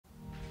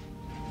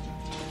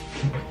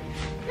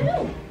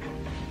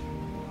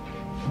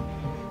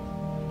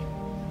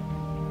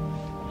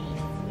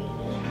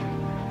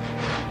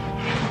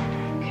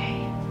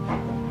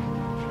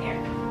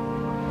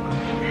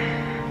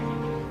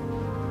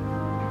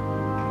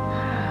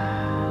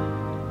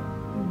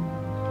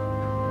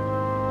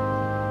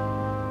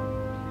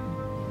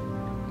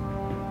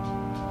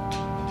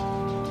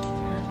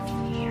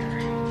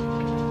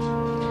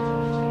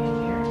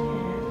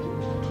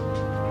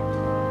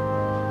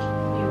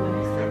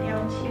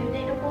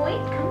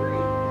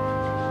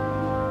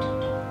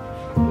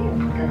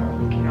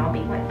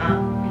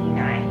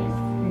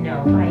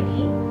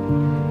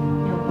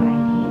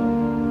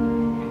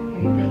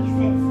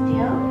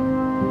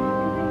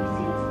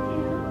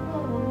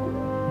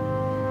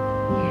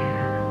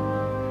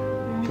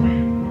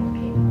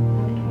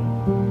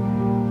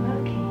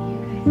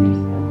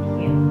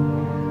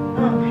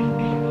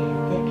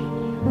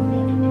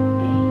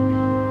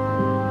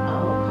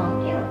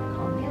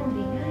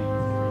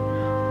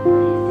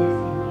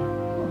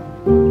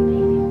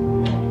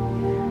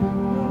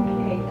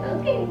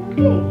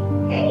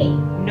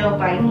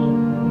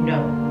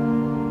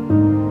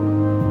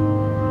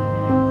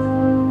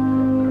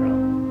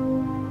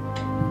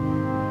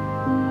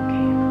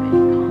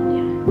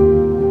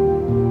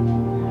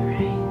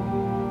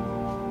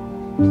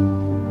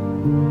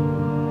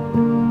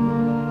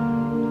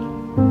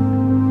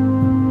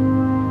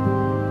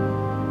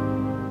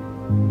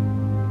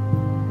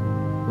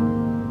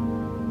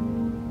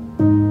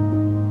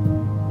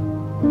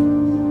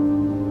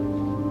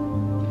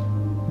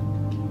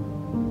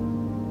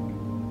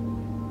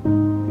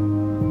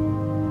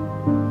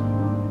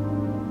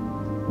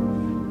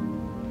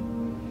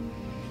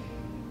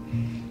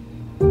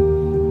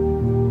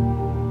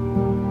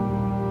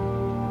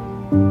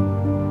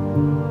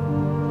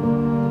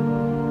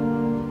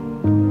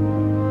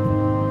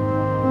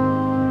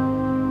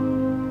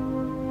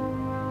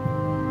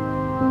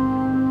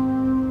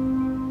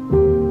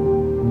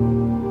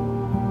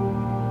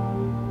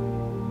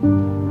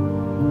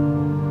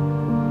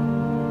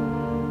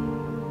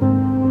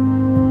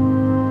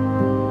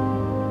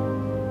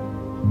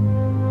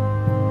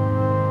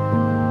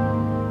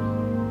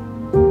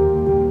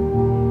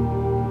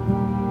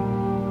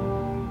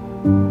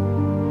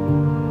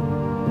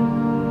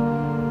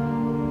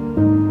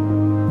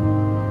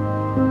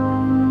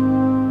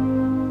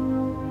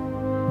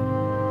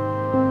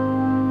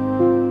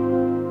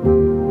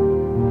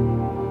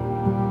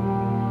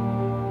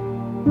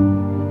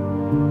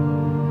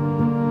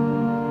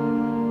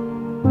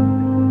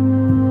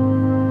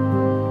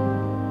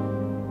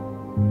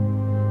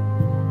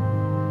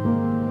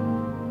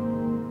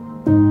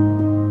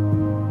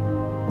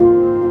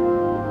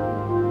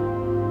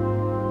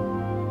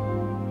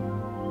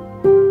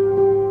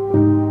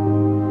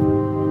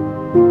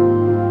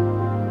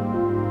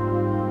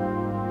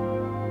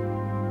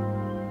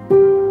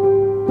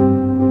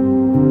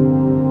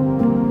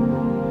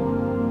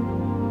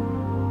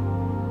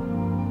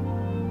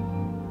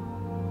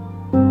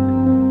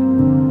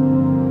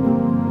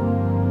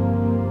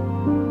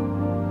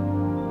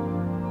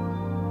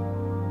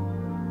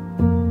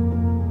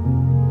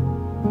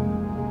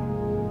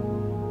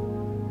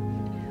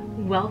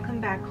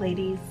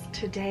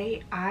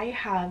today I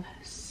have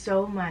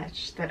so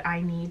much that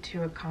I need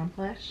to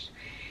accomplish.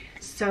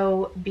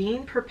 So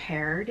being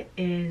prepared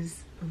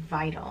is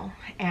vital,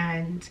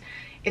 and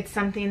it's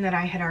something that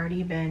I had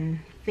already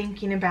been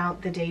thinking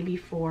about the day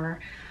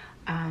before.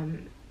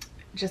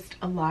 Just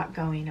a lot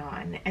going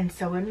on. And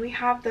so when we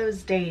have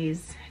those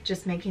days,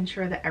 just making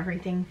sure that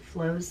everything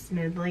flows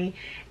smoothly,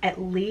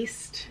 at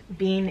least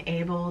being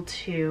able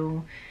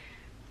to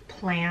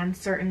plan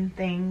certain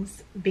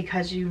things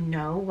because you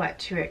know what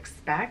to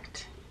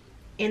expect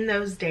in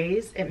those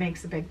days, it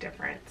makes a big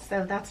difference.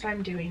 So that's what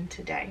I'm doing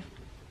today.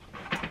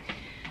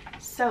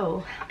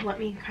 So let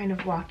me kind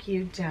of walk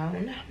you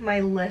down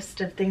my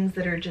list of things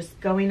that are just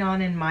going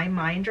on in my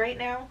mind right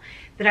now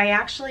that I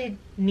actually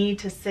need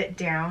to sit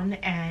down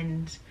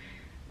and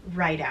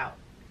write out,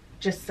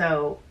 just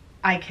so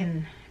I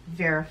can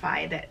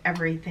verify that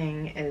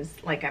everything is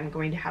like I'm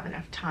going to have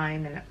enough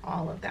time and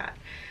all of that.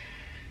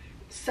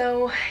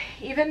 So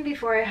even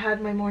before I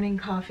had my morning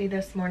coffee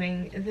this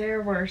morning,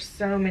 there were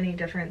so many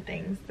different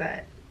things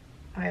that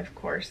I, of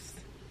course,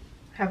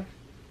 have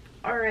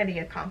already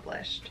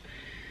accomplished.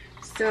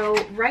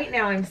 So right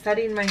now I'm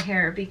setting my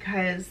hair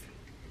because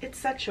it's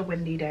such a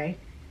windy day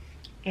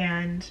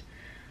and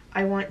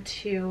I want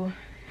to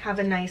have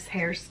a nice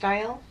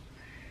hairstyle,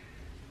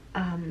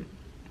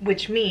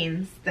 which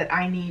means that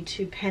I need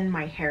to pin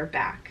my hair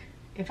back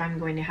if I'm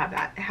going to have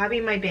that.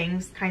 Having my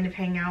bangs kind of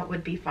hang out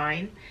would be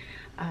fine,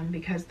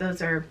 because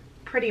those are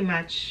pretty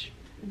much,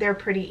 they're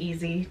pretty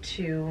easy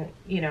to,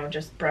 you know,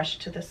 just brush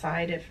to the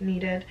side if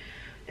needed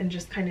and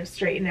just kind of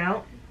straighten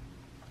out.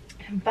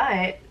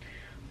 But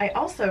I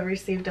also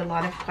received a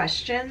lot of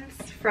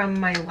questions from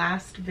my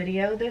last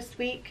video this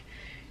week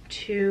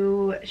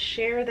to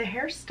share the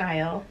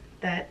hairstyle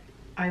that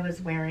I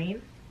was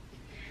wearing.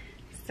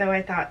 So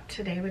I thought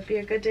today would be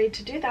a good day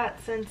to do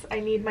that since I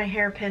need my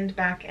hair pinned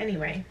back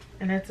anyway.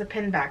 And it's a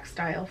pin back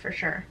style for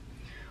sure.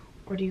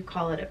 Or do you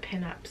call it a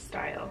pin up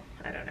style?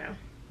 I don't know.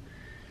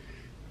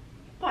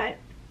 But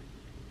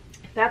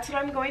that's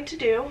what I'm going to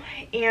do.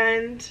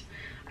 And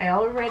I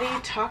already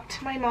talked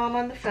to my mom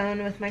on the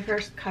phone with my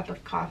first cup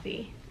of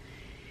coffee.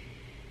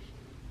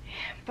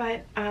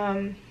 But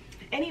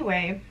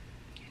anyway,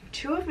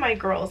 two of my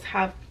girls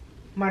have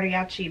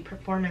mariachi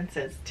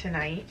performances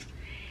tonight,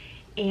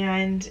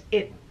 and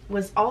it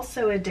was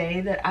also a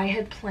day that I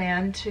had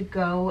planned to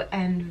go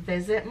and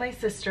visit my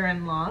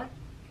sister-in-law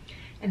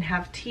and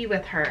have tea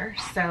with her.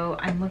 So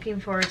I'm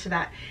looking forward to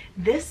that.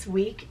 This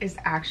week is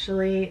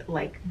actually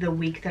like the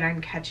week that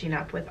I'm catching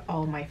up with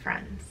all my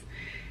friends.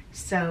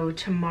 So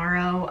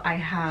tomorrow I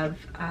have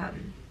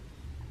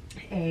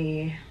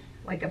a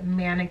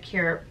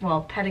manicure,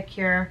 well,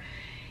 pedicure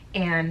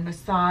and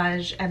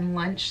massage and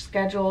lunch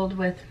scheduled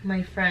with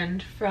my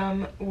friend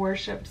from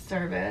worship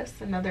service,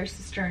 another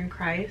sister in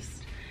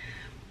Christ.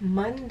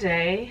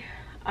 Monday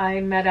I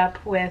met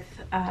up with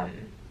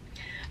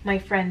my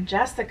friend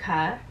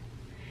Jessica,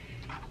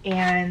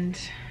 and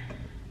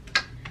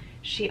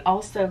she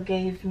also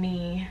gave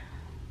me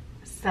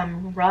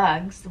some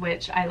rugs,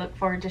 which I look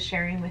forward to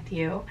sharing with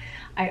you.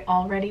 I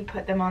already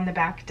put them on the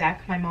back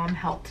deck. My mom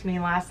helped me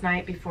last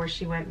night before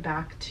she went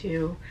back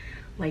to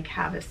Lake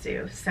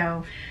Havasu.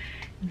 So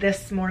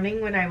this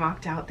morning when I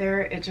walked out there,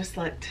 it just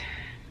looked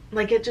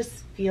like, it just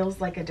feels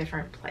like a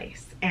different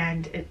place,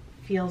 and it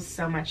feels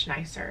so much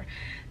nicer.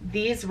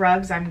 These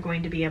rugs I'm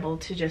going to be able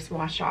to just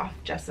wash off,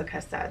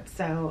 Jessica said.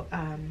 So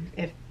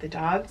if the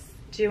dogs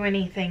do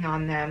anything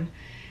on them,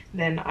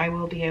 then I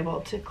will be able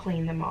to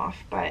clean them off.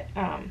 But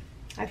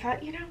I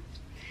thought, you know,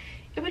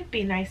 it would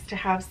be nice to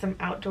have some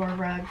outdoor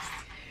rugs.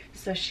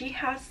 So she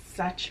has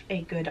such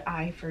a good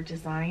eye for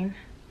design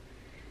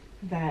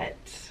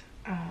that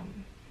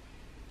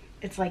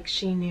it's like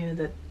she knew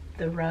that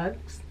the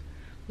rugs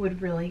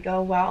would really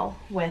go well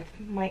with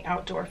my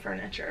outdoor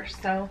furniture.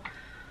 So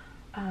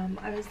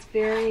I was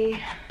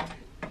very,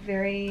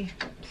 very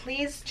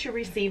pleased to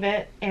receive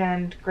it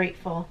and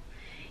grateful,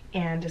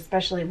 and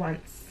especially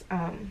once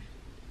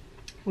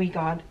we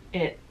got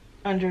it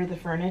under the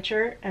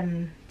furniture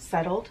and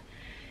settled,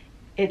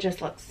 it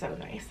just looks so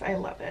nice. I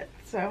love it.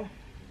 So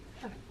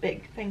a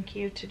big thank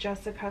you to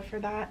Jessica for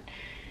that.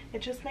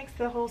 It just makes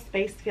the whole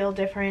space feel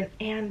different,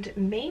 and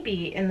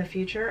maybe in the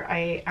future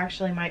I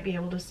actually might be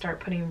able to start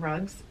putting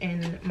rugs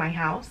in my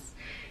house,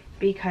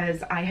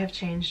 because I have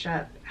changed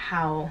up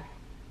how,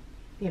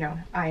 you know,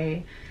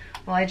 I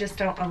just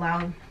don't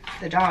allow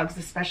the dogs,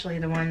 especially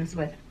the ones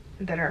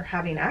that are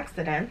having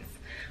accidents,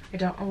 I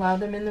don't allow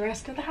them in the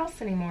rest of the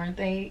house anymore.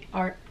 They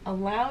are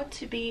allowed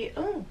to be,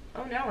 oh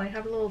no, I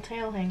have a little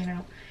tail hanging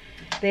out.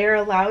 They are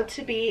allowed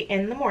to be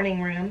in the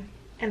morning room,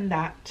 and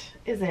that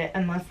is it,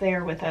 unless they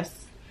are with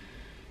us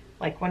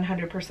like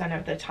 100%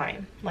 of the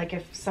time. Like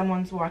if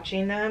someone's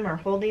watching them or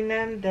holding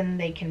them, then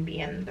they can be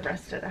in the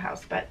rest of the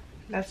house. But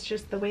that's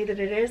just the way that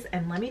it is.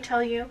 And let me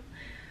tell you,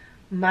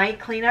 my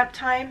cleanup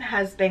time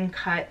has been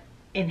cut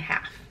in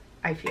half,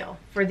 I feel,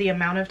 for the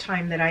amount of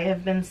time that I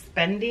have been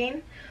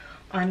spending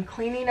on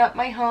cleaning up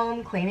my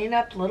home, cleaning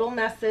up little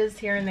messes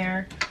here and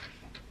there.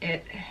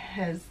 It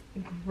has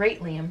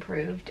greatly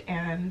improved,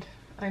 and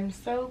I'm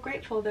so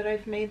grateful that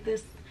I've made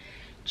this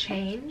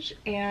change,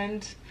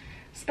 and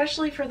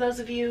especially for those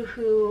of you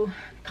who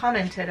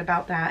commented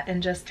about that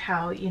and just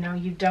how, you know,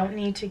 you don't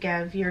need to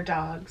give your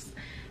dogs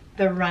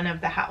the run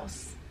of the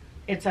house.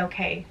 It's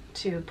okay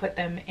to put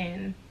them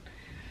in,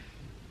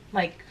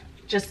 like,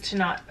 just to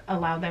not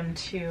allow them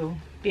to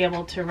be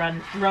able to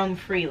roam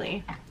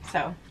freely.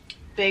 So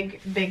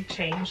big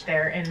change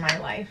there in my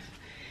life.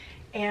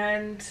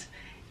 And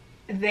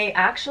they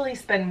actually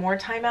spend more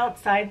time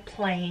outside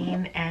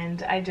playing,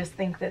 and I just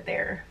think that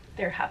they're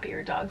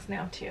happier dogs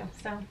now too.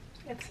 So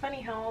it's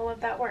funny how all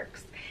of that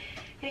works.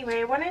 Anyway,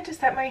 I wanted to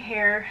set my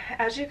hair.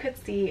 As you could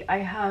see, I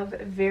have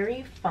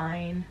very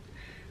fine,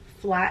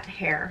 flat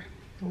hair,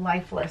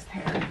 lifeless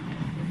hair.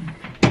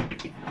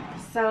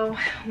 So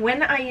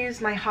when I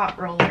use my hot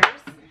rollers,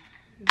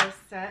 this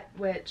set,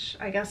 which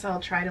I guess I'll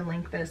try to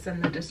link this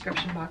in the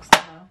description box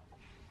below.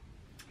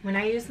 When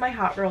I use my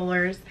hot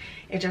rollers,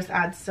 it just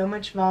adds so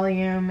much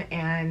volume,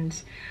 and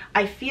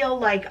I feel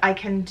like I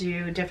can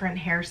do different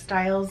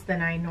hairstyles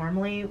than I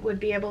normally would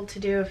be able to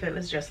do if it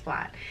was just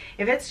flat.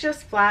 If it's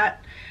just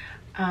flat,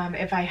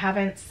 if I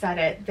haven't set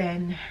it,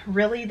 then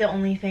really the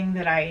only thing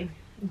that I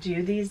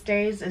do these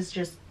days is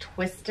just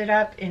twist it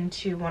up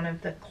into one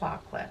of the claw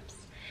clips.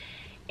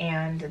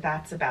 And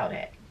that's about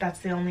it. That's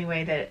the only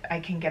way that I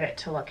can get it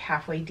to look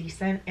halfway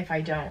decent if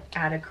I don't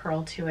add a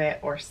curl to it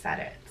or set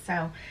it.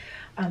 So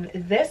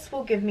this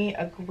will give me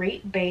a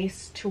great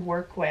base to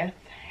work with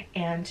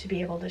and to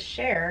be able to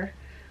share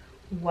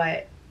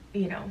what,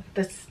 you know,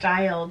 the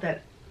style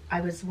that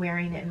I was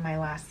wearing in my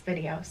last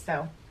video.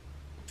 So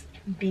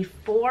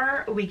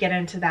before we get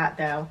into that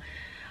though,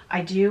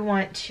 I do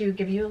want to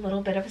give you a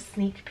little bit of a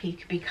sneak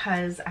peek,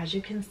 because as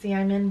you can see,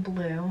 I'm in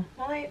blue.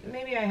 Well,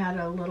 maybe I had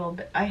a little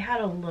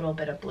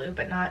bit of blue,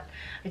 but not,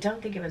 I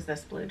don't think it was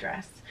this blue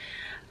dress.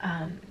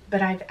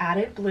 But I've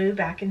added blue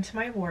back into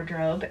my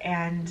wardrobe,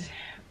 and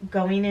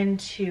going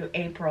into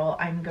April,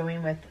 I'm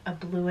going with a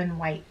blue and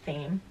white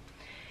theme.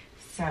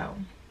 So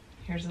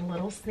here's a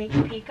little sneak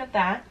peek of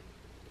that.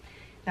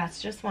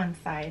 That's just one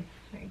side.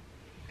 It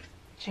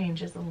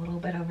changes a little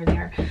bit over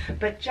there,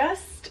 but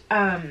just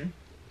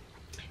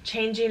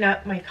changing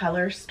up my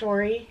color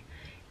story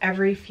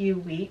every few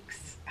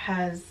weeks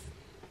has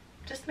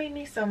just made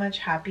me so much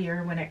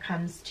happier when it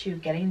comes to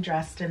getting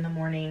dressed in the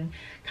morning,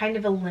 kind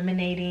of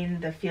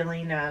eliminating the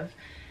feeling of,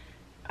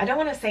 I don't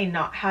want to say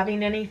not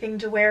having anything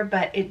to wear,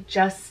 but it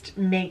just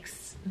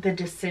makes the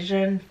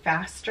decision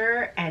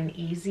faster and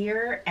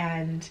easier,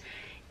 and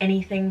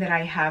anything that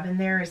I have in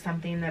there is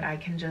something that I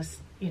can just,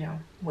 you know,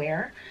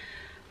 wear.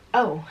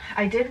 Oh,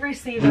 I did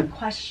receive a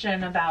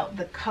question about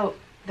the coat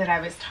that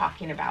I was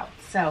talking about.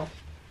 So,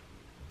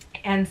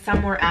 and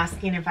some were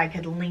asking if I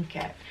could link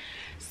it.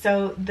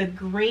 So the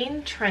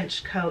green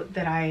trench coat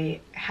that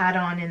I had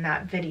on in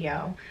that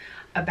video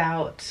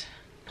about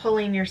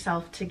pulling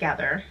yourself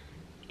together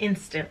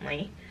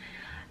instantly,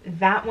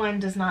 that one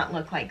does not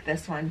look like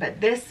this one, but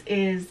this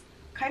is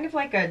kind of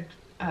like a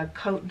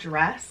coat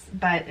dress,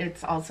 but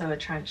it's also a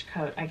trench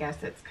coat, I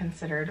guess it's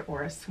considered,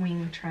 or a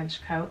swing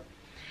trench coat.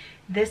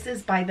 This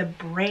is by the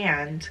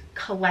brand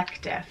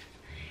Collective,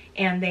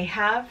 and they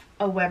have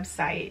a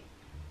website,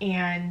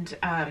 and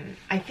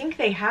I think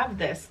they have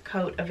this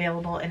coat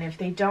available, and if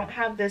they don't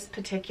have this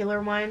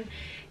particular one,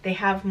 they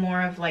have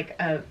more of like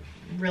a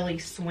really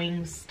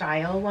swing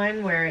style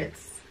one where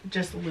it's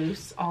just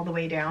loose all the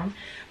way down,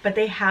 but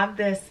they have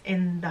this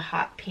in the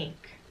hot pink.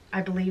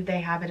 I believe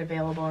they have it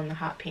available in the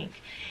hot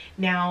pink.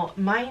 Now,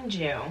 mind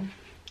you,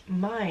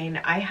 mine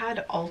I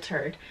had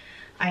altered.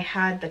 I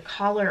had the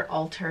collar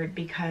altered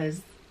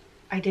because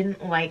I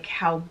didn't like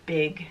how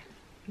big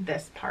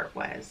this part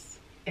was.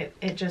 It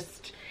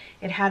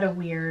had a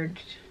weird,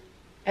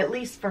 at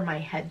least for my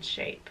head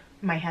shape,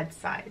 my head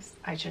size,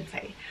 I should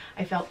say.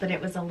 I felt that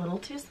it was a little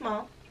too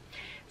small.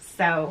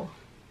 So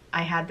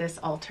I had this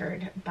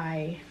altered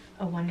by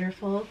a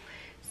wonderful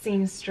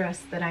seamstress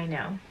that I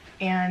know,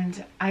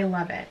 and I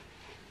love it.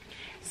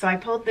 So I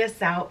pulled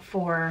this out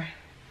for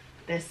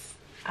this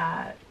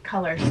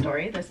color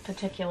story, this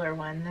particular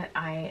one that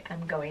I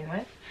am going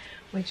with,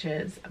 which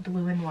is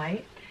blue and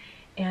white.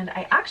 And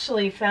I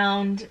actually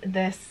found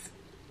this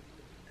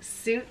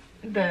suit,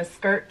 the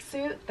skirt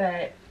suit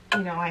that,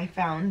 you know, I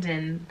found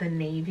in the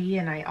navy,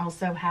 and I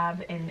also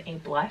have in a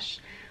blush.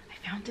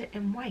 I found it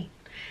in white.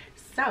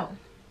 So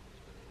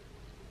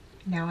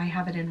now I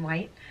have it in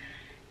white.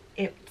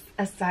 It's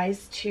a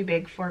size too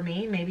big for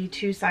me, maybe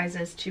 2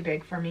 sizes too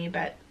big for me,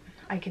 but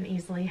I can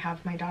easily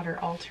have my daughter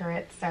alter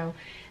it. So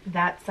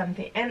that's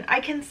something, and I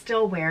can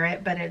still wear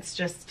it, but it's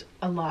just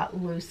a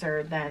lot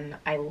looser than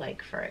I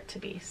like for it to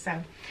be.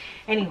 So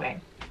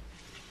anyway,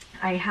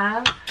 I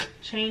have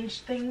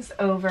changed things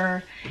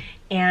over,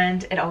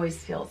 and it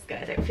always feels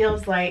good. It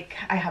feels like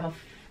I have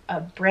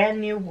a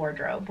brand new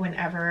wardrobe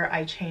whenever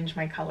I change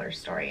my color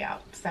story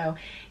out. So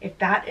if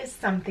that is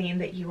something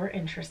that you are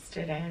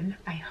interested in,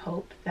 I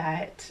hope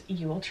that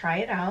you will try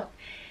it out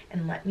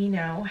and let me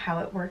know how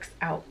it works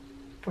out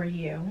for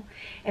you.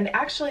 And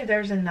actually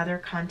there's another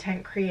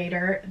content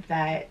creator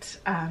that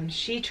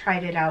she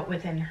tried it out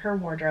within her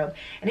wardrobe,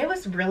 and it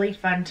was really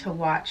fun to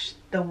watch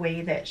the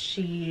way that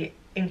she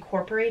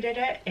incorporated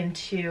it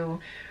into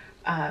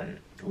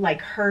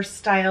like her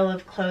style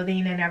of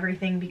clothing and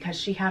everything, because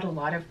she had a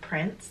lot of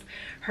prints.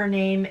 Her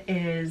name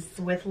is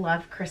With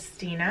Love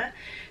Kristina,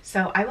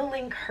 so I will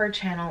link her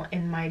channel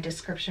in my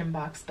description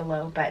box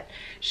below. But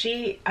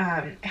she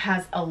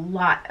has a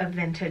lot of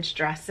vintage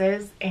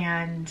dresses,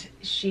 and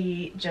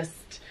she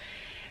just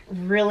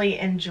really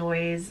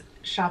enjoys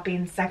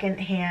shopping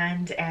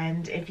secondhand.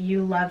 And if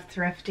you love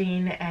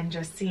thrifting and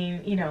just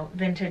seeing, you know,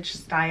 vintage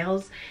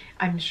styles,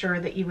 I'm sure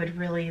that you would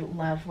really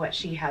love what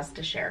she has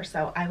to share.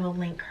 So I will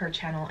link her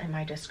channel in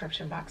my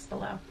description box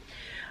below.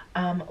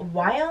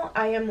 While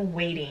I am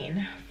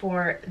waiting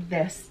for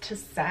this to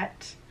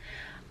set,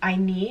 I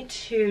need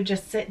to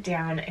just sit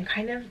down and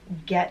kind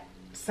of get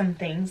some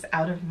things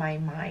out of my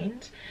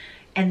mind.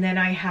 And then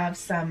I have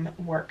some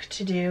work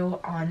to do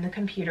on the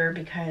computer,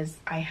 because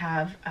I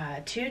have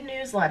 2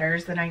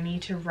 newsletters that I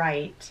need to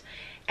write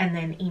and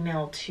then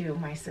email to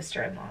my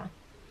sister-in-law,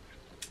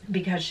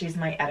 because she's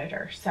my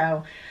editor.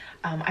 So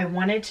I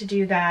wanted to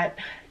do that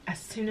as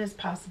soon as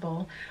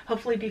possible,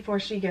 hopefully before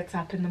she gets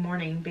up in the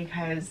morning,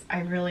 because I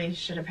really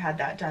should have had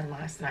that done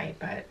last night,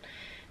 but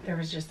there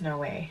was just no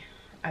way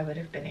I would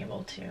have been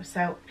able to.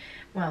 So,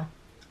 well,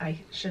 I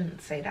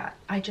shouldn't say that.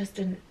 I just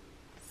didn't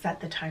set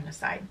the time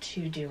aside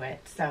to do it.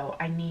 So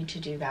I need to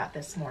do that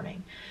this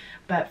morning.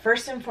 But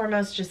first and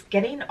foremost, just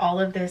getting all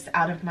of this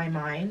out of my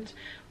mind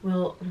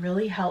will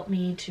really help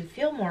me to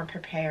feel more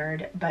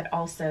prepared, but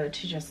also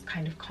to just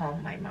kind of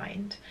calm my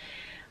mind.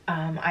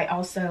 I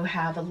also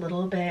have a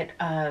little bit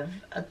of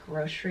a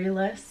grocery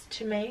list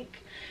to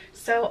make.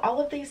 So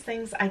all of these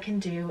things I can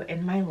do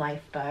in my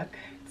life book.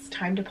 It's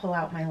time to pull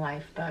out my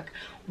life book.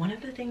 One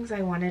of the things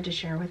I wanted to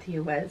share with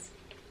you was,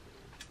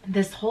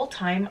 this whole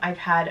time I've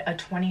had a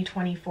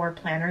 2024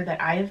 planner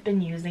that I have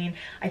been using.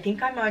 I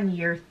think I'm on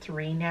year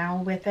 3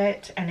 now with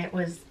it, and it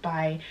was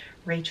by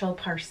Rachel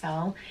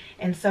Parcell.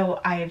 And so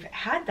I've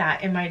had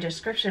that in my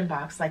description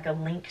box, like a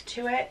link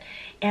to it.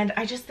 And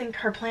I just think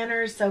her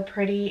planner is so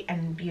pretty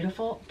and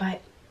beautiful.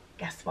 But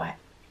guess what?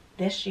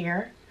 This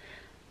year,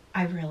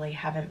 I really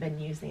haven't been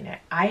using it.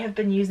 I have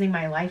been using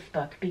my life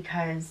book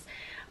because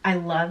I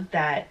love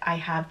that I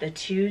have the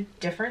 2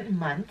 different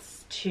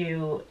months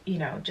to, you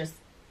know, just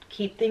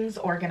keep things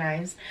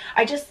organized.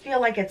 I just feel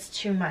like it's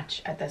too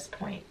much at this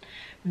point.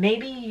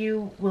 Maybe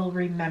you will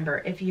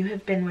remember, if you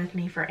have been with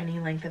me for any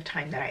length of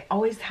time, that I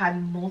always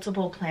had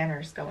multiple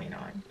planners going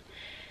on.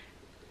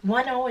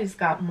 One always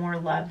got more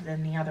love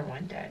than the other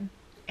one did.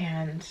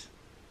 And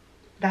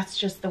that's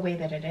just the way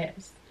that it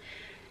is.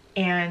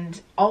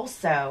 And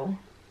also,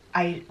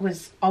 I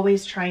was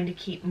always trying to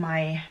keep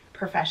my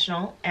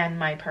professional and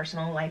my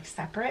personal life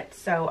separate.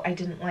 So I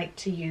didn't like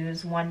to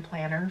use one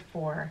planner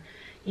for,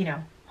 you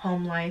know,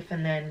 home life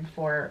and then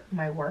for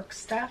my work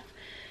stuff.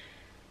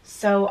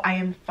 So I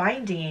am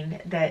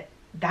finding that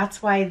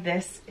that's why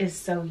this is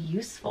so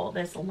useful,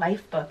 this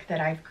life book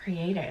that I've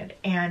created.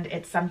 And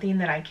it's something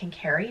that I can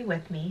carry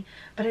with me,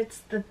 but it's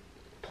the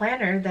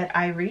planner that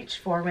I reach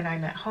for when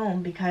I'm at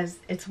home, because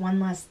it's one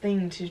less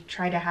thing to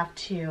try to have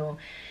to,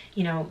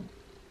 you know,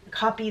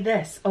 copy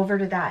this over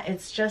to that.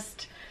 It's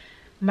just,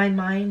 my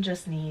mind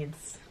just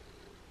needs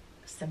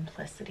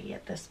simplicity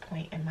at this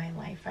point in my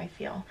life, I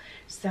feel.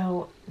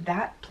 So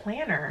that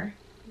planner,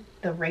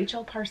 the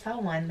Rachel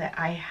Parcell one that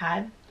I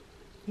had,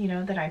 you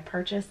know, that I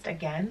purchased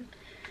again,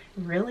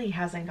 really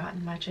hasn't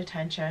gotten much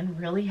attention,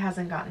 really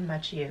hasn't gotten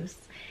much use.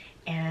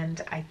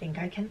 And I think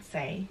I can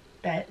say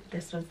that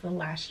this was the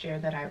last year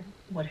that I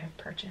would have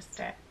purchased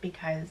it,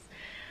 because,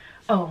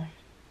 oh,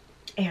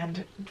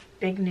 and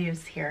big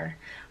news here,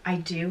 I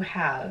do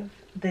have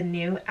the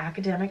new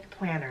academic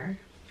planner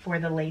for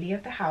the Lady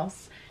of the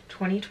House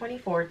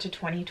 2024 to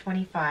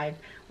 2025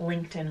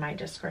 linked in my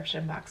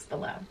description box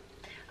below.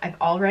 I've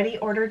already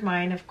ordered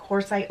mine. Of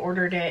course, I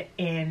ordered it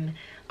in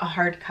a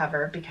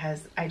hardcover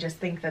because I just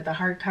think that the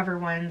hardcover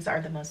ones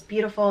are the most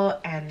beautiful,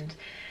 and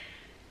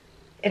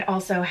it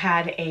also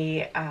had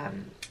a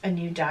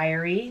new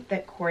diary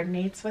that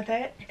coordinates with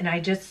it. And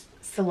I just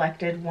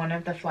selected one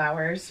of the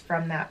flowers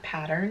from that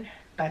pattern,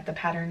 but the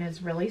pattern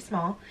is really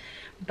small.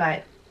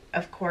 But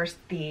of course,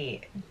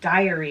 the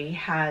diary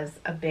has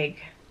a big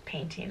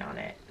painting on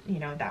it, you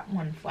know, that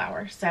one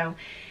flower. So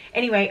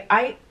anyway,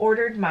 I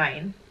ordered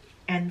mine.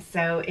 And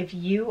so if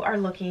you are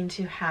looking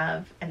to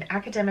have an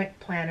academic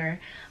planner,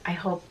 I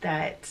hope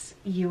that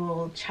you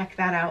will check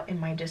that out in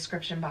my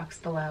description box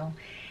below.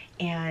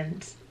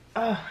 And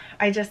oh,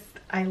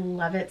 I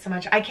love it so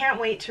much. I can't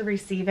wait to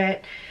receive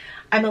it.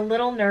 I'm a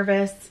little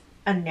nervous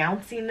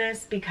announcing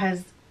this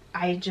because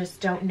I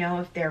just don't know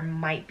if there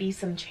might be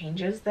some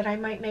changes that I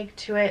might make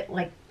to it,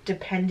 like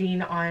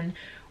depending on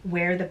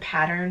where the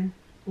pattern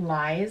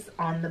lies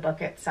on the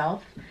book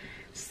itself.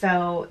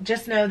 So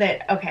just know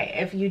that, okay,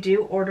 if you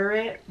do order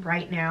it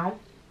right now,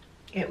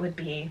 it would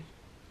be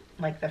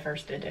like the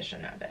first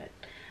edition of it.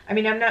 I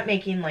mean, I'm not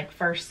making like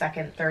first,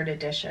 second, third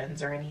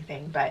editions or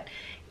anything, but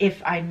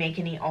if I make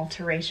any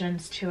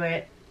alterations to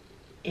it,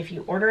 if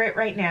you order it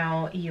right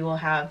now, you will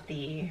have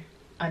the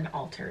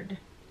unaltered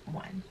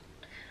one.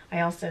 I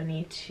also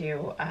need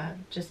to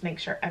just make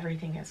sure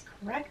everything is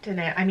correct in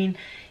it. I mean,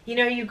 you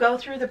know, you go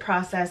through the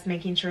process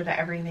making sure that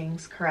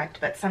everything's correct,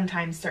 but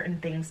sometimes certain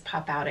things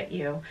pop out at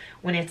you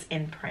when it's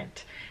in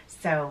print.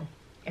 So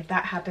if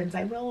that happens,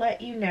 I will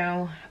let you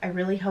know. I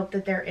really hope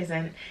that there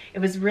isn't. It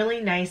was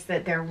really nice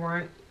that there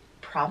weren't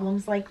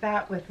problems like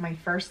that with my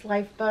first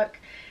LIFEBOOK.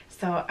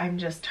 So I'm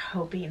just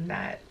hoping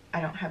that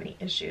I don't have any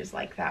issues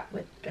like that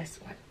with this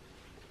one.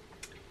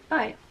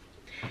 But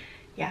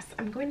yes,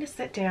 I'm going to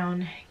sit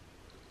down,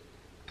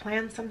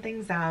 plan some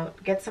things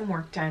out, get some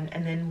work done,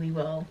 and then we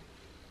will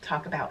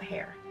talk about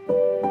hair.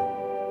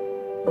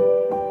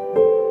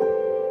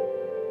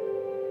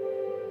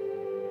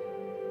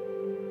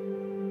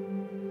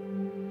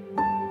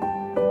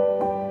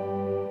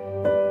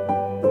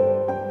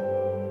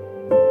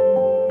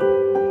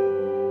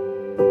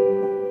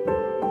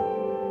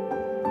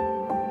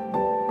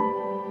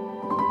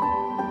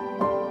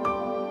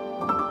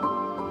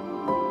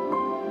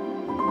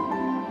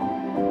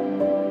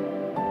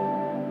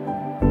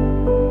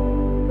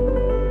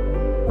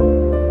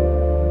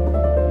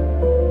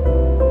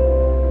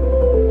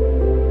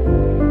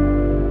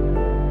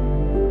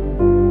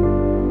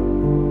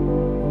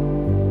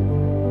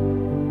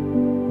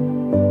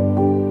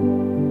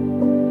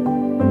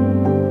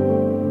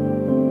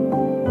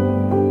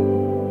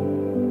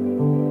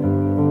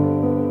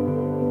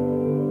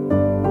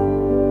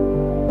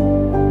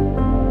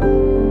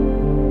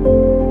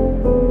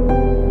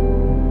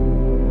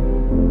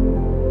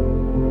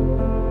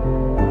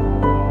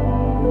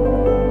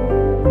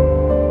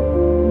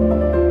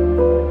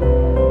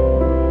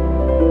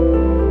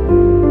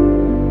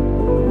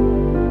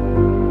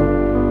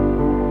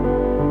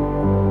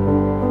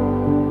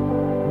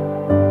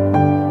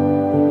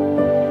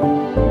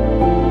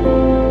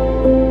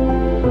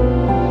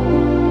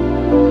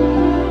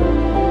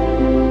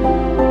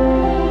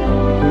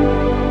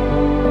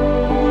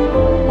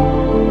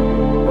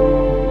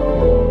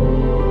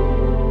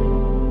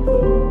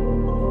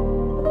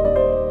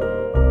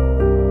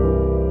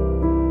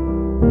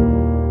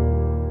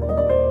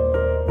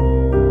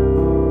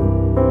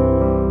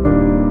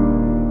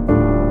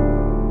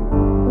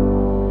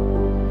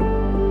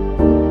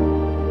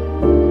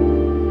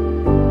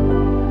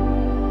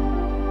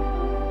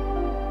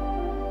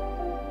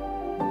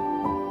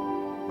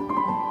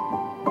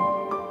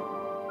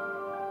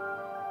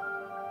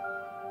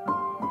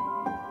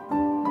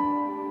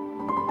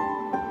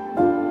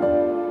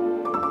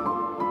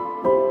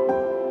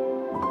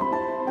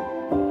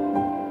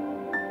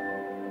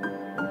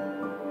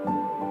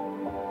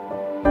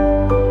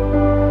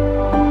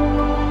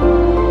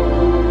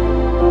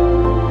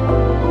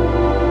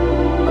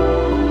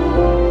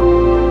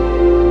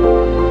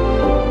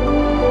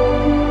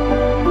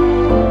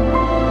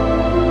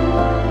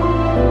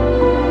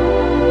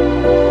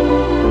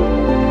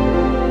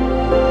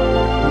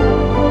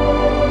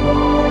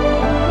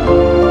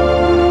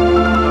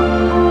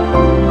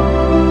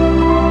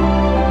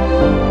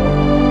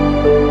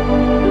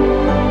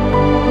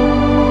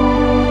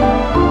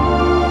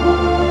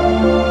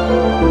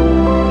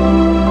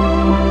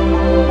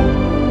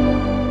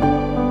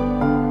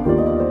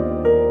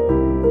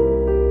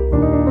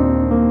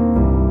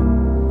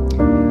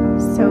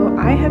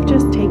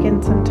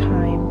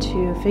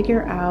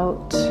 Figure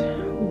out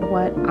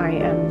what I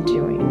am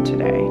doing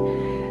today.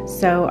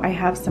 So I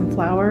have some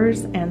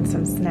flowers and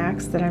some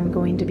snacks that I'm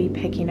going to be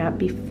picking up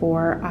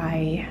before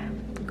I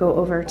go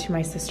over to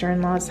my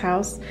sister-in-law's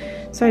house.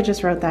 So I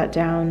just wrote that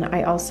down.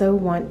 I also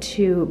want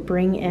to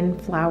bring in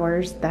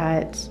flowers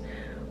that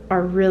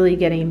are really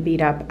getting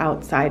beat up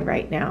outside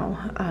right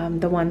now,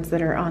 the ones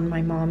that are on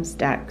my mom's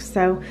deck.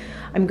 So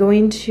I'm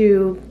going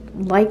to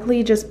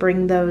likely just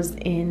bring those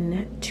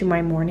in to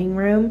my morning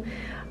room.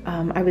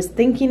 I was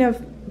thinking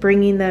of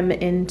bringing them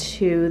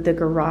into the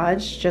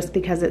garage just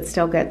because it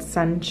still gets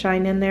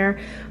sunshine in there,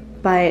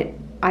 but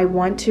I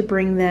want to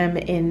bring them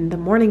in the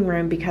morning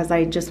room because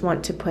I just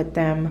want to put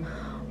them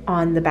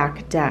on the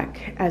back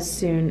deck as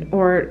soon,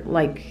 or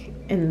like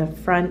in the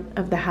front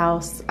of the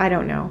house, I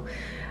don't know,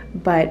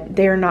 but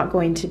they're not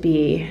going to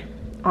be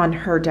on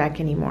her deck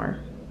anymore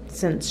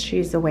since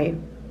she's away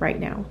right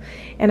now.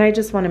 And I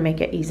just want to make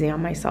it easy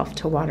on myself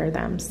to water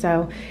them.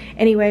 So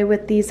anyway,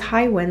 with these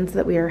high winds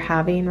that we are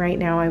having right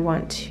now, I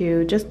want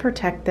to just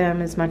protect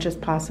them as much as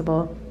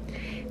possible.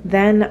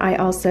 Then I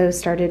also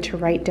started to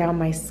write down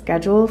my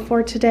schedule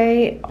for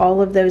today,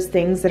 all of those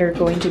things that are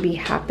going to be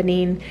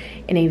happening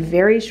in a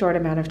very short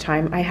amount of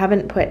time. I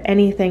haven't put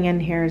anything in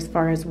here as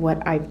far as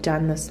what I've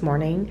done this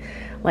morning.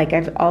 Like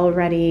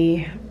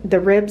the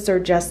ribs are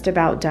just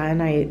about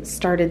done. I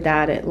started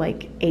that at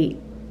like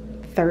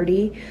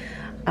 8:30.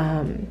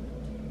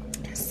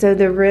 So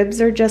the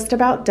ribs are just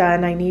about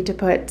done. I need to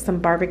put some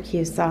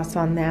barbecue sauce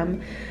on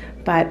them,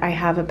 but I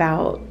have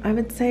about, I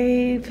would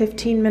say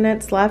 15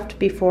 minutes left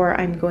before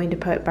I'm going to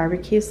put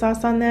barbecue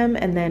sauce on them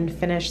and then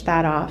finish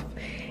that off.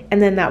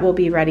 and then that will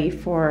be ready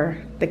for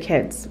the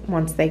kids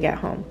once they get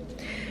home.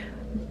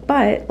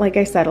 But like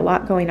I said, a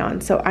lot going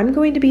on. So I'm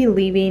going to be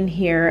leaving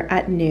here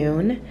at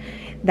noon.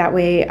 That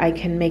way I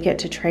can make it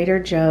to Trader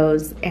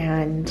Joe's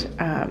and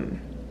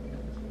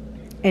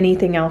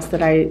anything else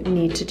that I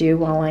need to do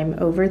while I'm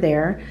over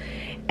there.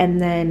 And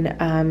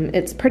then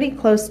it's pretty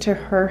close to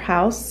her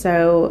house,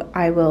 so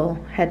I will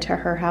head to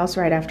her house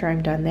right after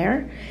I'm done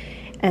there.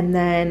 And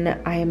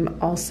then I'm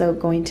also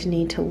going to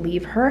need to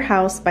leave her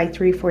house by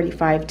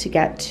 3:45 to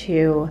get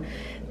to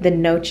the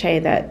noche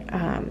that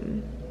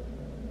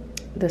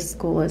the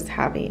school is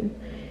having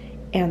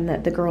and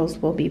that the girls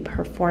will be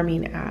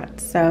performing at.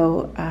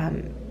 So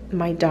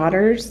my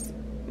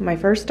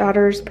first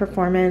daughter's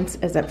performance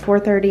is at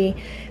 4:30.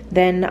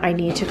 Then I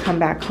need to come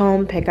back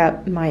home, pick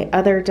up my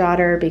other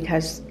daughter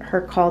because her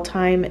call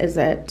time is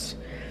at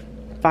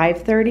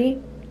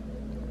 5:30.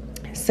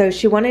 So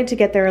she wanted to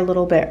get there a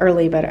little bit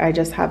early, but I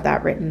just have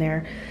that written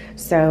there.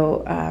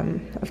 So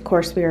of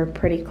course we are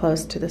pretty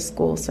close to the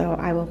school, so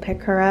I will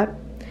pick her up,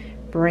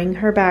 bring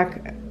her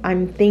back.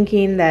 I'm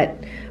thinking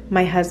that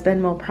my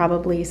husband will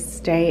probably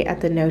stay at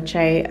the noche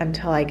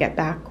until I get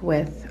back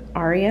with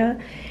Aria.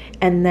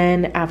 And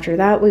then after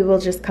that, we will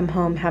just come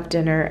home, have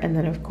dinner, and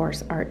then of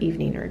course our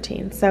evening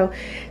routine. So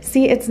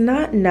see, it's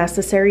not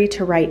necessary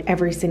to write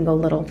every single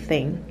little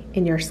thing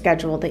in your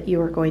schedule that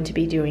you are going to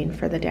be doing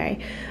for the day,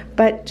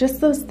 but just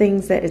those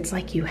things that it's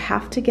like you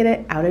have to get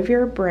it out of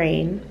your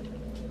brain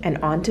and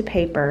onto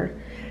paper.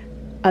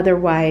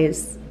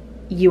 Otherwise,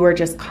 you are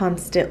just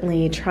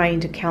constantly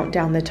trying to count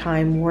down the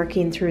time,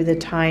 working through the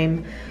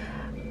time,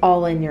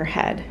 all in your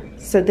head.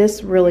 So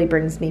this really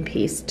brings me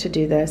peace to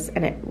do this,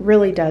 and it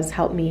really does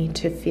help me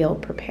to feel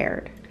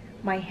prepared.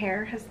 My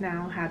hair has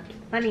now had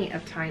plenty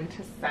of time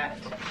to set,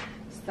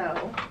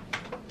 so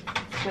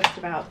it's just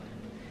about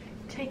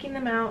taking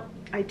them out.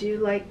 I do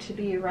like to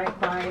be right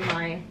by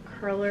my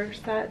curler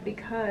set,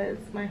 because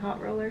my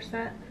hot roller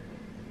set,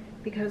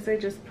 because I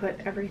just put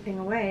everything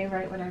away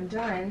right when I'm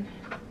done.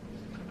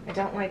 I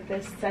don't like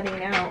this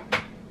setting out,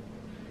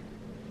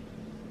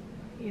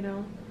 you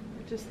know,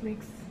 it just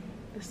makes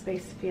the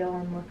space feel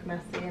and look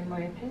messy in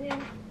my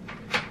opinion.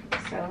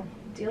 So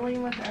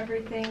dealing with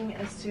everything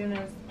as soon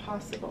as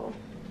possible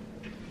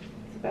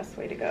is the best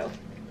way to go.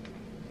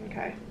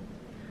 Okay.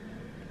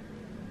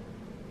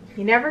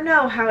 You never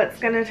know how it's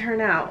going to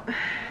turn out.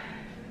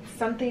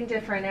 Something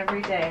different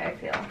every day, I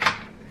feel,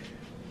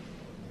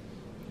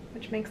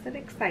 which makes it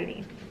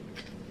exciting.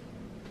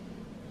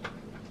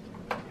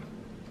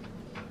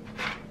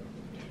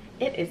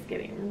 It is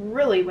getting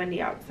really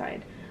windy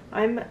outside.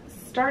 I'm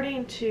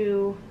starting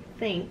to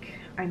think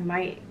I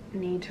might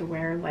need to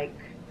wear like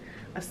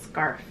a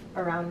scarf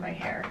around my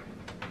hair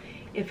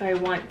if I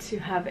want to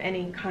have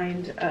any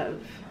kind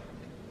of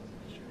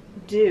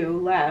dew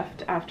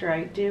left after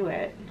I do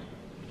it.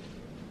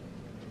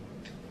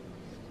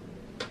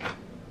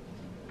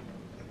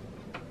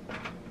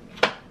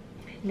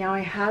 Now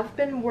I have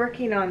been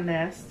working on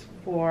this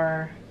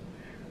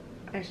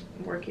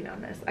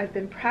I've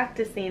been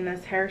practicing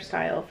this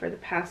hairstyle for the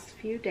past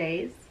few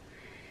days.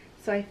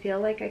 So I feel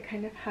like I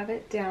kind of have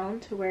it down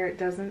to where it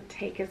doesn't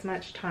take as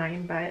much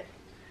time, but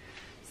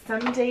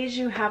some days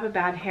you have a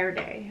bad hair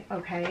day,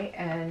 okay?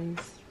 And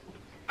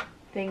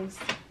things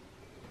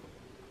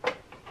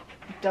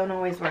don't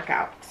always work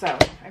out. So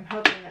I'm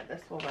hoping that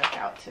this will work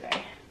out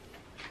today.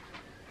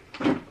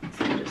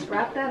 So just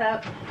wrap that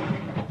up.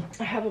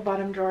 I have a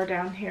bottom drawer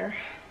down here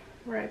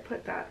where I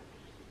put that.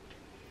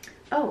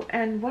 Oh,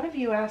 and one of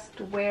you asked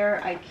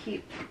where I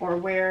keep, or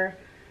where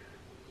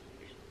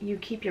you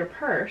keep your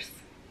purse,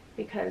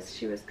 because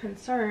she was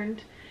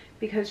concerned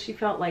because she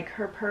felt like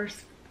her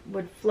purse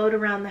would float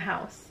around the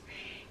house.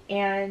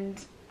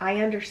 And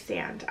I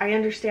understand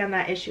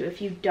that issue. If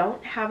you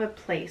don't have a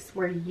place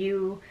where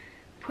you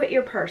put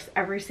your purse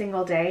every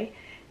single day,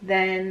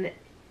 then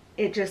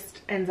it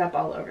just ends up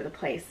all over the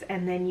place,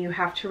 and then you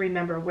have to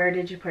remember, where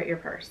did you put your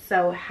purse?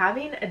 So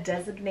having a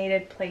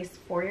designated place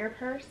for your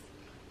purse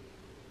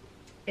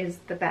is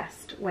the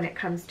best when it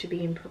comes to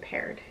being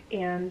prepared.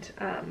 And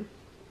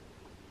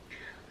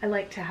I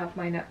like to have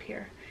mine up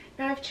here.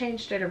 Now I've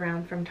changed it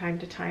around from time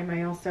to time.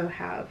 I also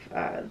have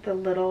the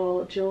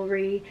little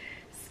jewelry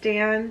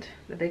stand,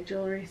 the big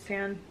jewelry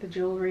stand, the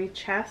jewelry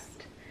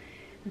chest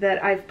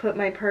that I've put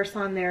my purse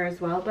on there as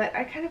well, but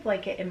I kind of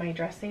like it in my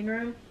dressing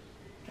room.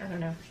 I don't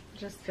know, it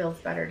just feels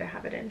better to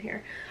have it in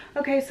here.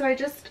 Okay, so I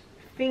just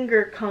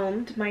finger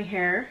combed my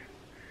hair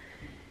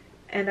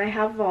and I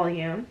have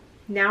volume.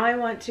 Now I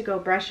want to go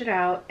brush it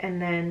out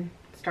and then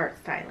start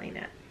styling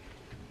it.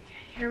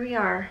 Here we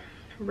are,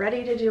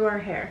 ready to do our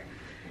hair.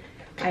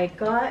 I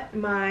got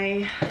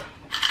my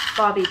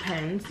bobby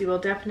pins. You will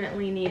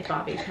definitely need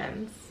bobby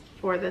pins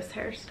for this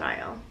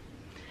hairstyle.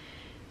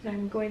 And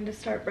I'm going to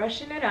start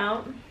brushing it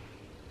out.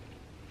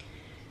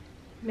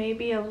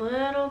 Maybe a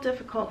little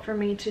difficult for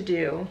me to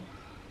do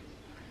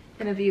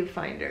in a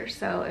viewfinder.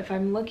 So if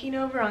I'm looking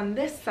over on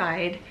this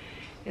side,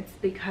 it's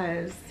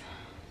because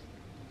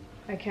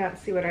I can't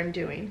see what I'm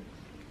doing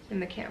in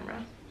the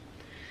camera.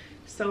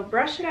 So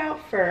brush it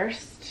out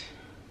first.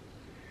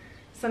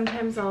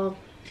 sometimes I'll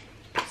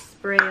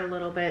spray a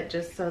little bit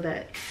just so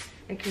that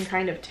it can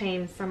kind of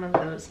tame some of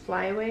those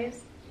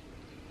flyaways.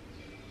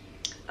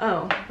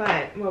 Oh,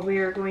 but what we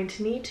are going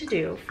to need to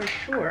do for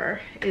sure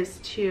is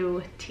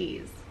to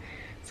tease.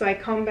 So I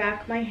comb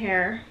back my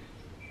hair.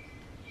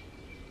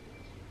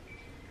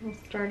 We'll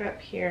start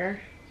up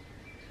here.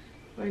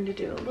 I'm going to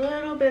do a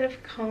little bit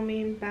of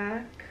combing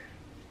back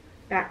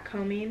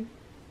combing.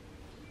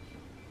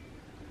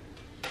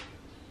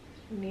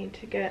 Need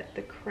to get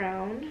the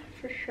crown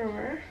for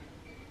sure.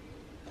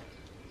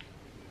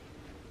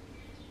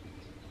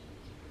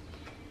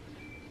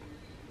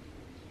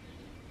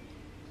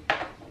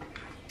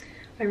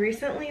 I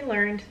recently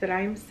learned that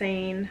I'm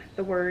saying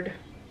the word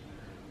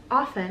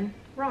often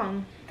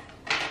wrong.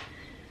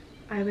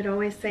 I would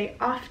always say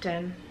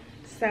often.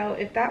 So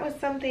if that was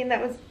something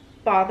that was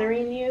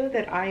bothering you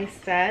that I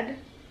said,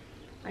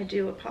 I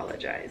do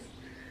apologize.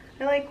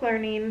 I like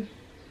learning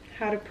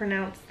how to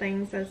pronounce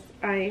things, as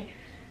I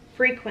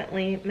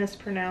frequently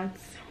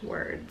mispronounce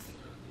words.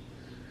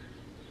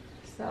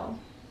 So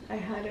I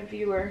had a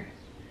viewer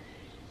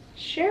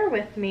share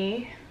with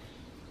me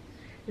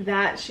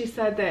that she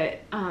said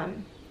that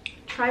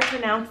try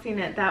pronouncing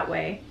it that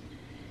way.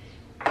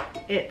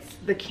 It's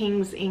the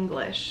King's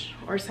English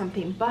or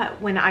something.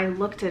 But when I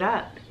looked it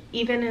up,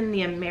 even in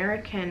the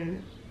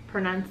American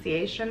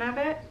pronunciation of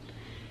it,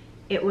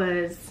 it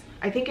was,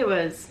 I think it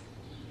was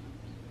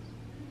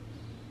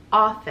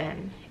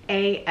often,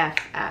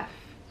 AFF.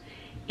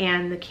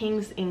 And the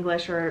King's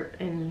English, or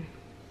in,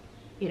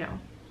 you know,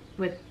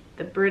 with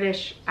the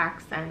British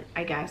accent,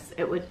 I guess,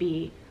 it would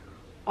be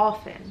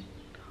often.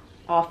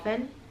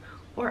 Often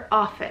or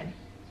often.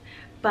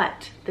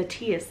 But the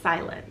T is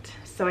silent.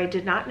 So I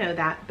did not know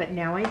that, but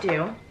now I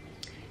do.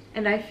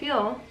 And I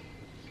feel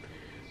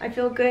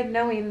good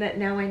knowing that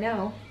now I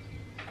know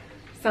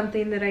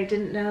something that I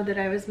didn't know that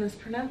I was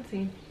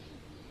mispronouncing.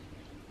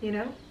 You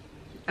know?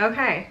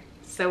 Okay,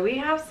 so we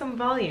have some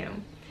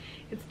volume.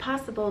 It's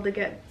possible to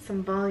get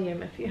some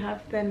volume if you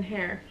have thin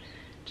hair.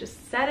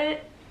 Just set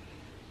it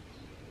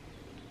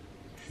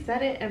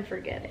and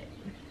forget it.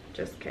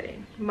 Just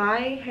kidding. My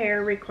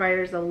hair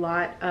requires a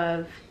lot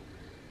of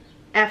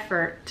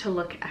effort to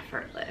look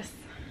effortless.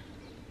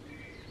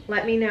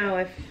 Let me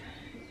know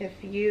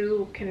if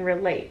you can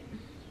relate,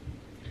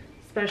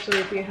 especially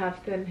if you have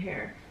thin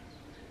hair.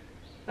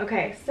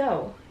 Okay,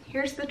 so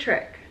here's the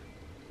trick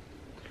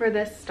for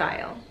this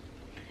style.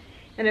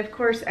 And of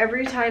course,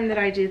 every time that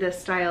I do this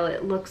style,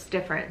 it looks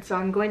different. So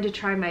I'm going to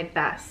try my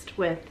best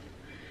with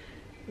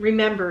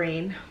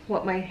remembering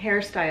what my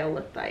hairstyle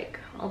looked like.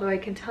 Although I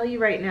can tell you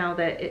right now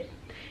that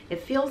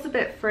it feels a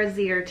bit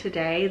frizzier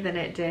today than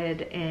it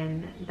did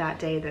in that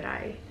day that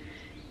I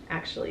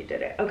actually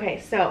did it. Okay,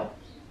 so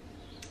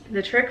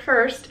the trick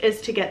first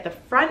is to get the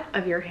front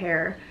of your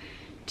hair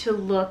to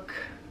look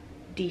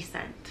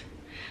decent.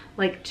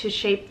 Like to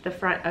shape the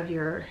front of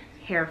your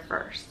hair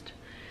first.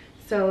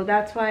 So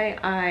that's why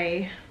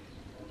I'm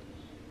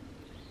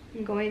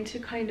going to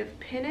kind of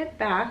pin it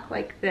back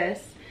like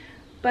this.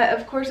 But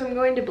of course I'm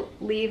going to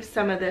leave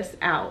some of this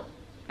out,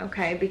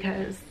 okay?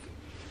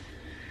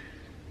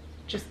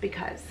 Just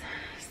because.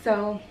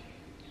 So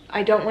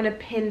I don't want to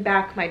pin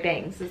back my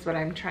bangs is what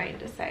I'm trying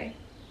to say.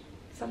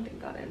 Something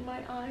got in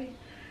my eye.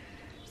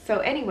 So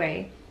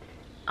anyway,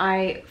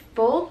 I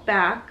fold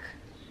back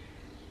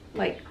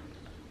like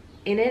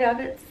in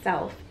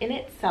itself,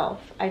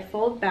 I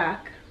fold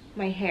back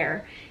my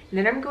hair, and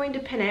then I'm going to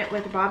pin it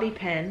with a bobby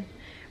pin,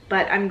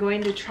 but I'm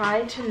going to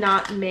try to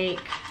not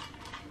make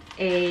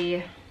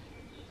a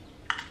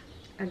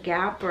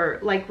gap, or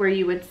like where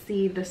you would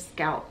see the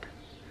scalp,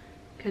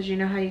 because you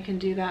know how you can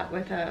do that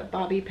with a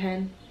bobby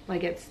pin,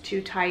 like it's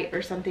too tight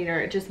or something, or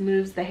it just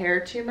moves the hair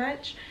too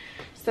much.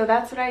 So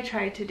that's what I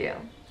try to do.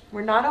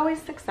 We're not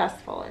always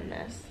successful in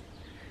this,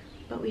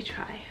 but we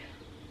try.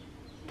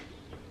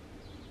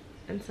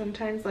 And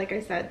sometimes, like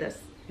I said,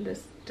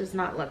 this does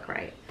not look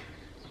right.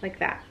 Like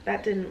that.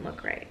 That didn't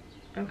look right.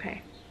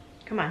 Okay,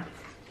 come on.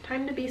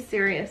 Time to be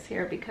serious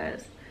here,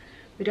 because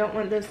we don't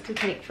want this to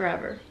take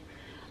forever.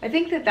 I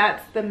think that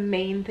that's the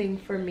main thing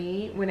for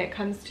me when it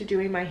comes to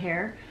doing my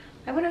hair.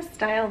 I want a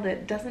style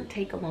that doesn't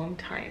take a long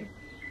time.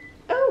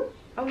 Oh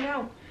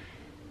no.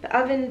 The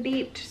oven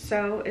beeped,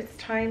 so it's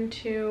time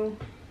to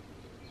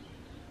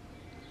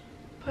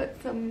put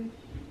some,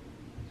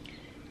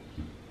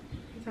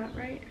 is that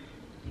right?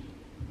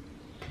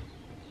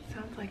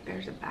 Sounds like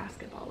there's a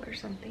basketball or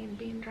something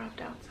being dropped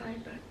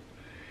outside, but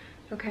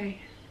okay.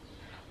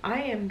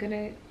 I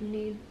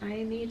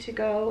need to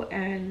go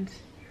and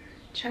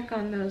check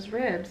on those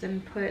ribs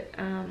and put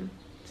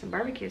some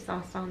barbecue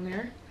sauce on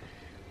there.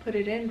 Put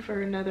it in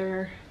for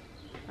another,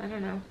 I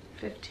don't know,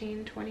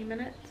 15-20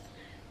 minutes,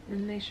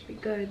 and they should be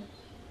good.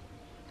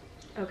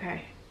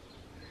 Okay.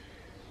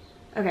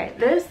 Okay,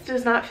 this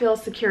does not feel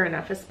secure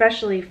enough,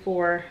 especially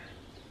for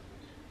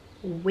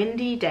a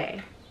windy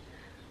day.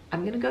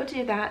 I'm gonna go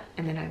do that,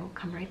 and then I will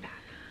come right back.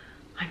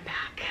 I'm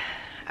back.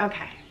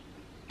 Okay,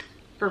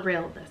 for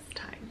real this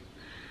time.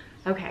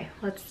 Okay,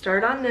 let's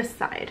start on this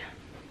side.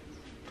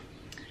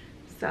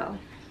 So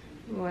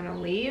We want to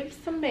leave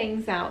some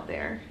bangs out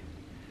there,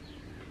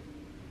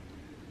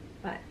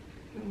 but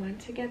we want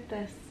to get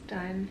this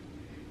done,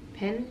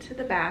 pinned to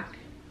the back,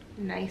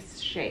 nice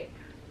shape,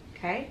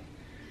 okay?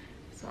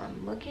 So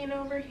I'm looking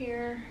over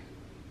here,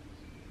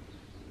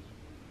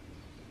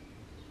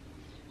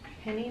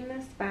 pinning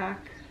this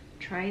back,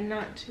 trying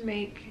not to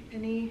make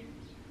any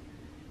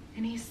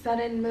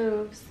sudden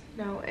moves,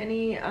 no,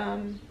 any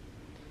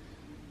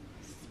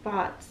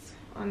spots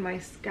on my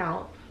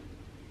scalp.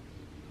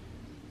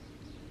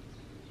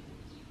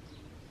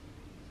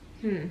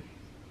 I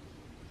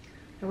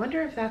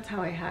wonder if that's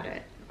how I had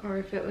it, or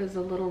if it was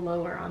a little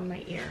lower on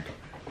my ear.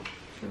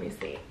 Let me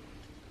see.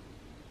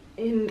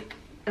 In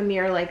a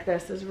mirror like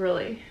this is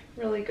really,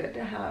 really good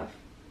to have.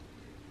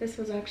 This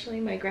was actually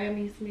my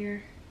Grammy's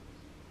mirror.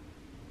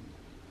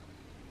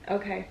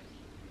 Okay.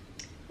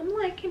 I'm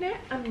liking it.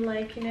 I'm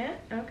liking it.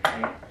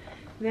 Okay.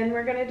 Then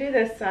we're gonna do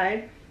this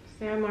side.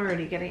 See, I'm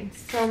already getting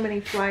so many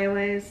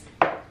flyaways.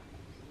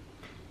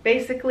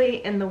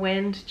 Basically, in the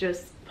wind,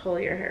 just pull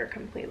your hair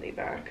completely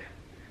back.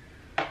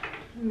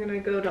 I'm gonna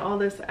go to all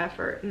this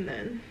effort and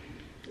then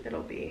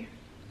it'll be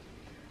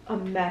a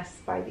mess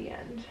by the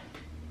end.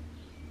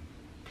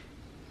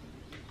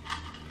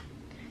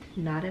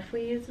 Not if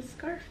we use a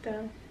scarf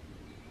though.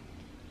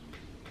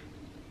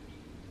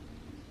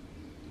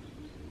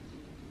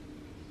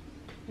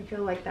 I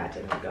feel like that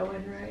didn't go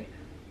in right.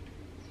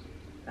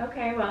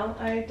 Okay, well,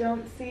 I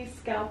don't see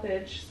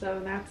scalpage,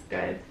 so that's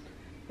good.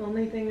 The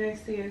only thing I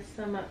see is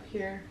some up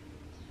here.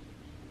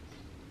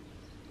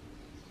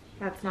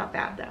 That's not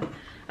bad though.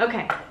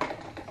 Okay.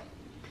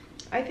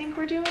 I think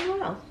we're doing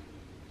well.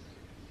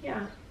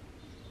 Yeah.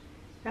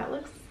 That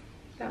looks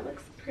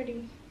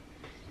pretty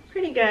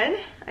good.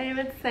 I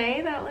would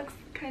say that looks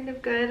kind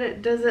of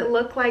good. Does it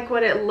look like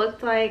what it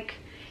looked like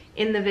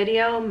in the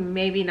video?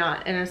 Maybe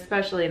not, and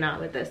especially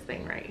not with this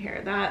thing right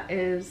here. That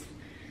is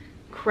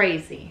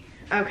crazy.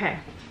 Okay.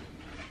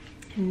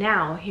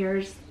 Now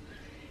here's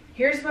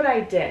what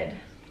I did.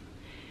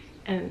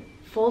 And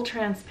full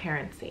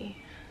transparency.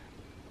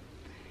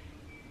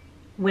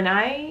 When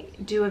I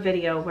do a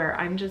video where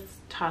I'm just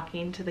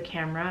talking to the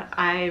camera,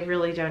 I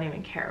really don't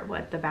even care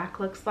what the back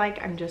looks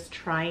like. I'm just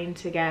trying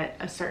to get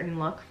a certain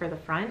look for the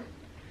front.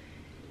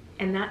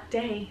 And that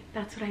day,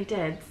 that's what I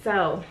did.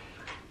 So,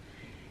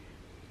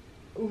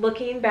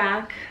 looking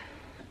back,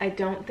 I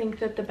don't think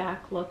that the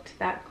back looked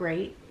that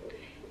great.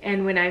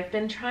 And when I've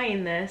been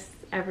trying this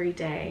every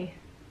day,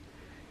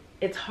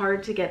 it's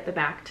hard to get the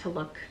back to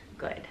look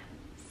good.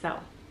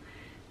 So,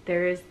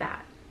 there is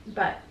that.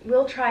 But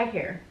we'll try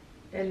here.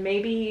 And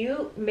maybe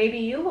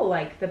you will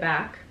like the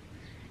back,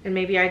 and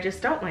maybe I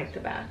just don't like the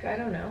back. I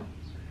don't know.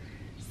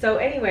 So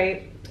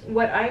anyway,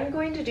 what I'm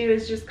going to do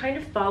is just kind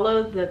of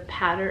follow the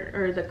pattern,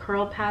 or the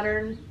curl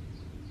pattern.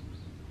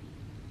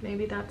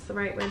 Maybe that's the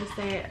right way to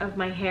say it, of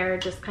my hair,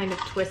 just kind of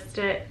twist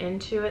it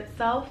into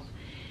itself.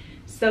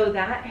 So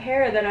that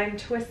hair that I'm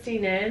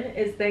twisting in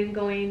is then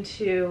going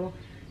to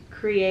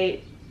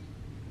create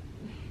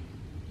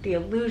the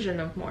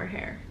illusion of more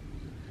hair.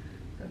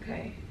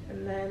 Okay,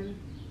 and then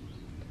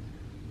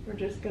we're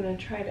just gonna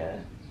try to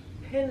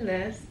pin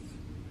this.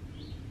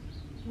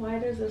 Why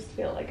does this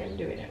feel like I'm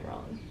doing it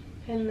wrong?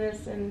 Pin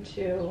this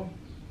into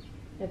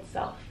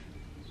itself.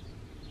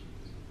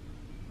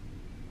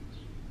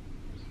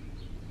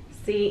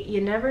 See, you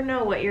never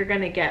know what you're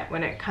gonna get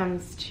when it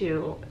comes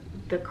to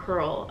the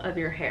curl of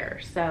your hair.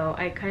 So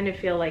I kind of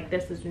feel like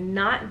this is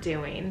not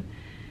doing,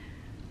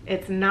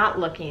 it's not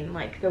looking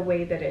like the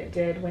way that it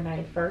did when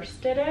I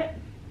first did it.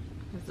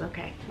 It's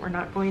okay. We're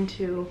not going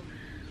to,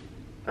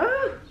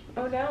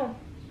 oh no,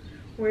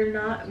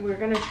 we're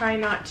gonna try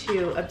not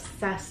to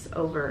obsess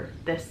over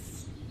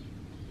this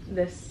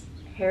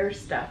hair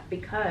stuff,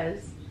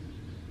 because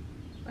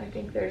I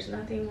think there's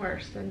nothing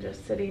worse than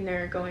just sitting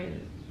there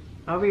going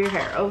over your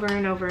hair over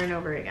and over and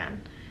over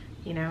again.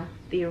 You know,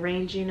 the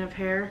arranging of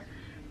hair,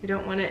 we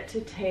don't want it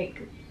to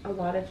take a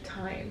lot of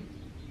time.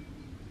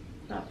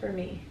 Not for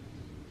me.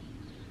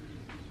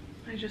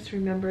 I just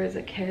remember as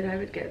a kid I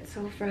would get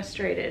so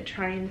frustrated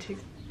trying to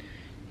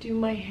do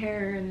my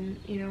hair and,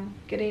 you know,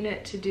 getting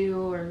it to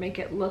do or make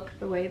it look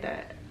the way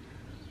that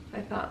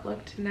I thought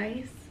looked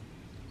nice.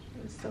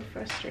 It was so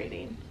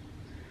frustrating.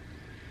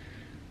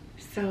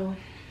 So,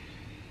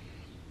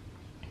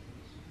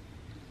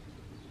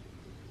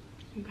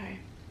 okay,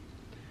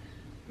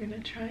 we're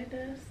gonna try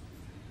this.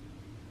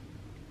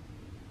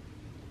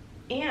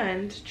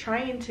 And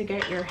trying to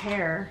get your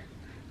hair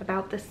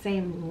about the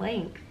same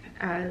length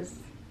as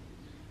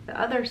the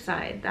other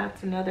side,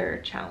 that's another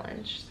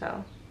challenge,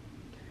 so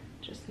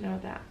just know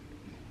that.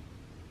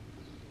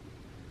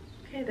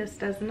 Okay, this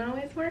doesn't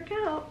always work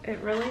out. It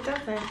really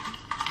doesn't.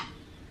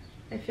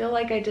 I feel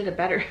like I did a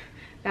better,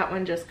 that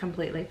one just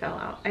completely fell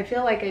out. I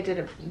feel like I did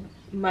a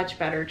much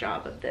better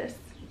job of this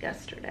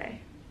yesterday.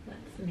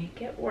 Let's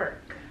make it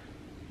work.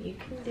 You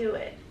can do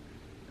it.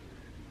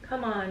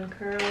 Come on,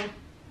 curl.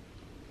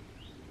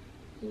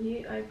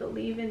 I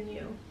believe in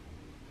you.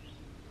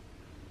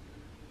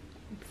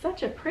 It's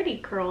such a pretty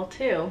curl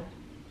too.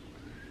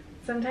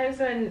 Sometimes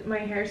when my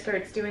hair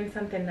starts doing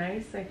something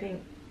nice, I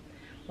think,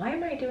 why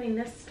am I doing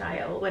this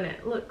style when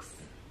it's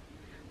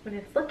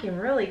looking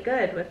really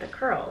good with the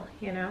curl,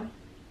 you know?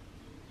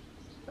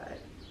 But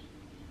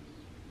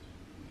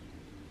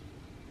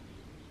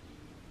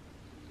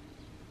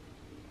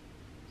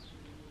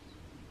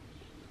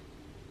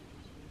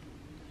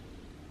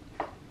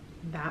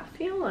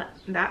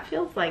that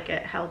feels like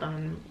it held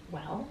on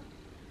well.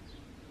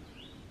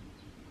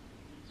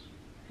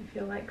 I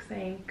feel like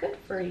saying, good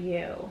for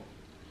you.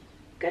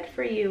 Good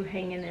for you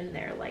hanging in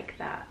there like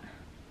that.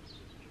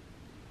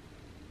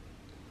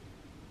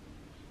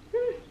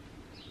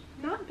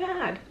 Not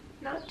bad.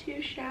 Not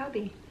too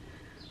shabby.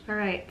 All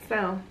right,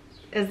 so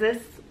is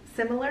this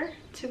similar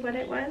to what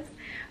it was?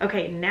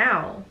 Okay,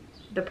 now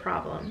the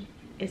problem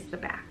is the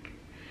back.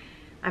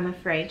 I'm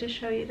afraid to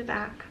show you the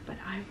back, but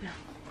I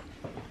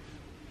will.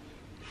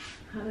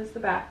 How does the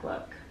back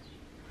look?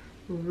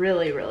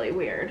 Really, really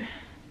weird.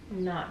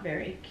 Not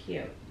very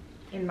cute,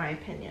 in my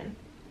opinion.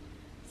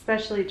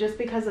 Especially just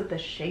because of the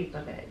shape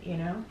of it, you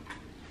know?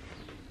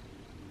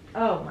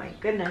 Oh my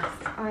goodness,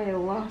 I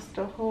lost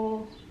a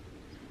whole...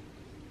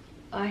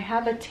 I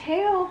have a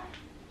tail.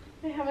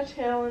 I have a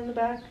tail in the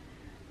back.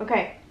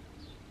 Okay,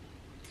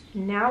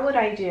 now what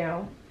I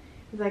do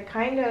is I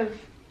kind of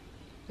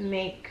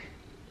make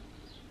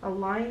a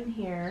line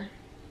here,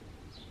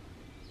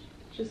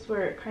 just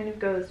where it kind of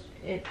goes,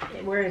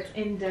 where it's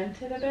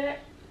indented a bit.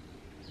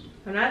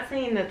 I'm not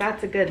saying that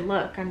that's a good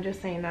look, I'm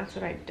just saying that's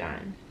what I've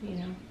done, you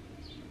know?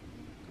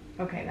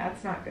 Okay,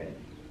 that's not good.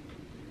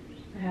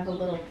 I have a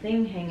little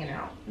thing hanging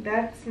out.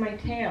 That's my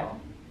tail.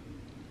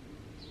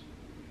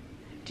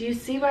 Do you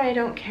see why I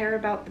don't care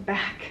about the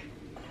back?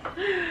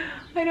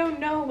 I don't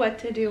know what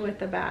to do with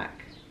the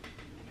back.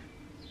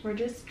 We're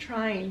just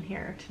trying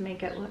here to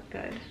make it look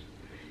good.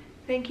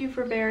 Thank you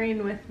for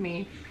bearing with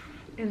me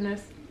in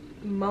this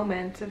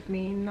moment of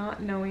me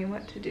not knowing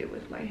what to do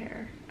with my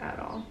hair at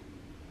all.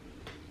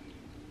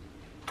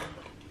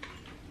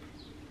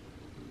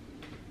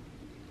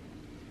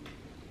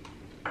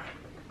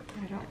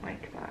 I don't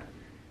like that.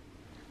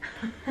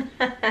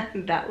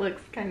 That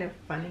looks kind of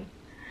funny.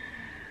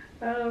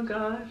 Oh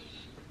gosh.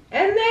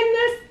 And then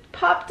this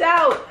popped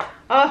out.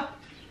 Oh,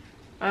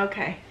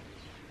 okay.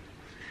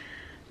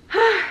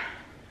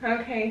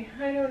 Okay,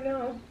 I don't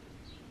know.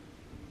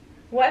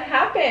 What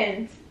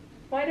happened?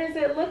 Why does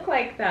it look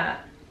like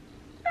that?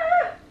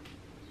 Ah,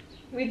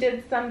 we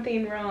did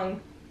something wrong.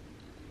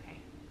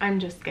 I'm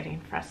just getting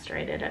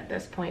frustrated at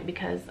this point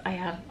because I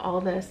have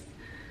all this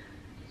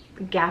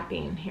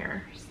gapping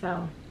here,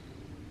 so.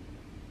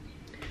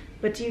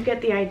 But do you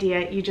get the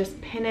idea? You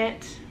just pin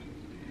it.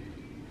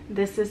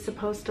 This is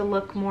supposed to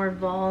look more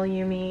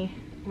volumey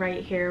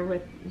right here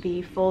with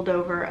the fold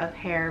over of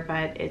hair,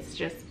 but it's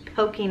just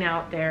poking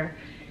out there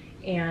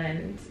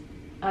and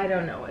I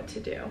don't know what to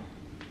do.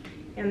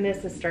 And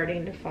this is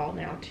starting to fall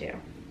now too.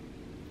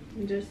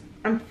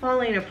 I'm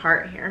falling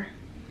apart here.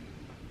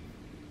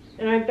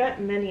 And I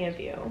bet many of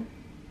you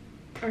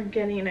are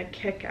getting a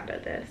kick out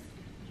of this.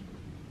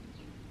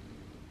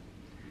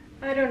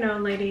 I don't know,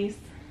 ladies.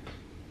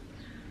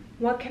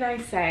 What can I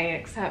say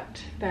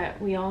except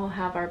that we all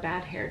have our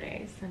bad hair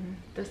days, and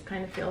this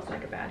kind of feels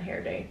like a bad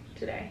hair day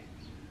today.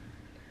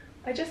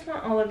 I just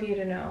want all of you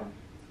to know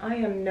I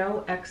am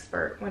no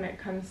expert when it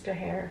comes to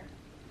hair.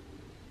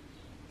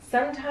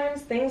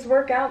 Sometimes things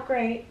work out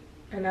great,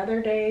 and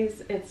other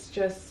days it's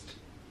just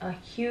a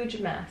huge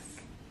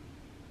mess.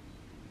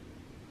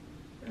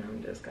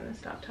 I'm just gonna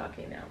stop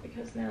talking now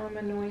because now I'm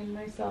annoying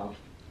myself.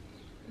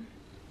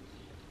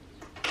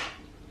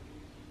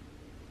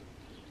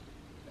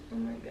 Oh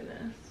my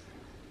goodness.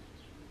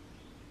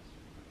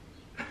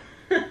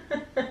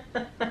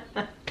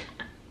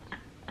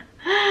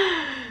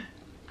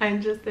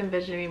 I'm just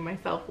envisioning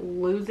myself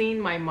losing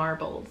my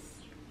marbles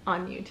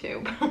on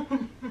YouTube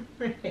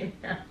right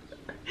now.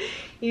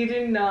 You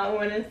do not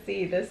want to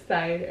see this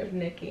side of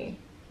Nikki.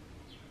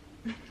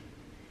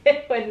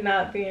 It would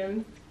not be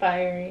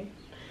inspiring.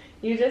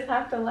 You just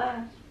have to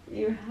laugh.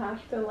 You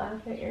have to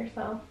laugh at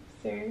yourself,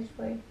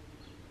 seriously.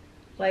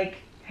 Like,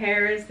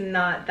 hair is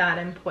not that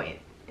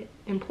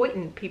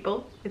important,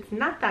 people. It's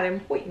not that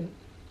important.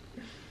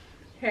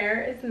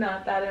 Hair is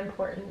not that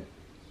important.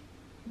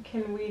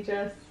 Can we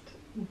just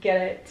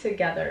get it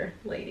together,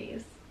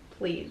 ladies?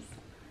 Please.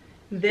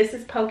 This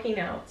is poking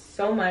out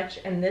so much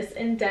and this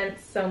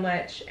indents so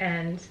much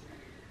and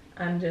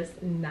I'm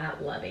just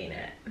not loving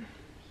it.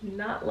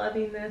 Not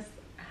loving this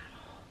at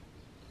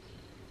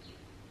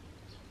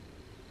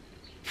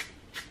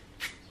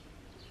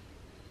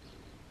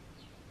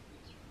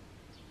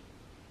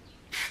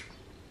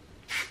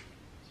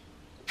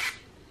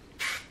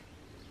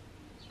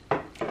all.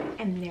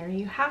 And there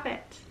you have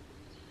it.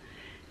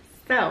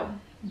 So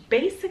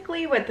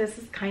basically what this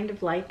is kind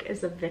of like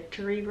is a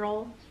victory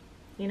roll,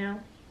 you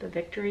know, the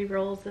victory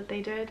rolls that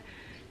they did,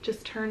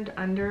 just turned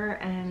under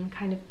and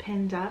kind of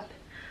pinned up.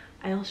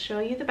 I'll show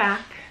you the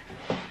back.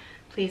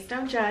 Please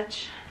don't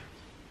judge.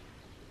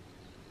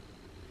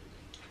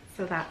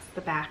 So that's the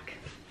back.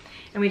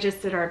 And we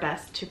just did our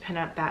best to pin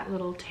up that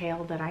little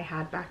tail that I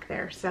had back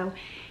there. So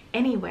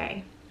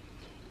anyway,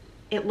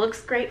 it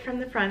looks great from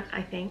the front,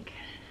 I think.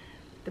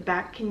 The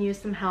back can use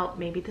some help.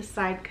 Maybe the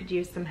side could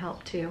use some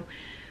help too.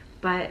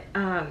 But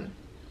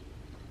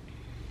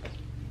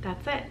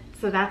that's it.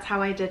 So that's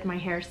how I did my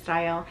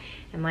hairstyle.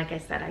 And like I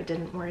said, I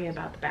didn't worry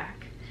about the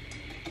back.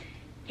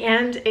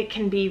 And it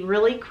can be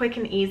really quick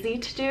and easy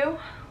to do,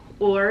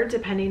 or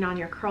depending on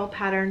your curl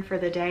pattern for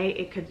the day,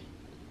 it could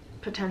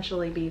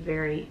potentially be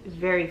very,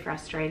 very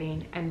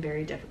frustrating and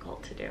very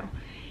difficult to do.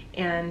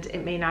 And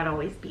it may not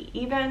always be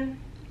even,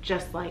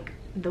 just like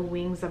the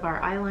wings of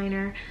our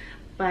eyeliner,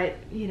 but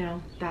you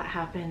know, that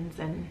happens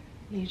and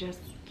you just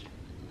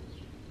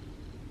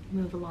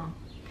move along.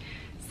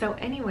 So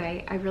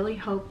anyway, I really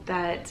hope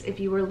that if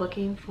you were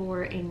looking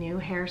for a new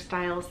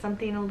hairstyle,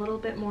 something a little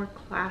bit more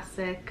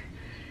classic,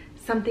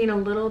 something a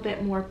little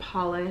bit more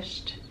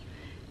polished,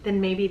 then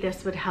maybe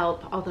this would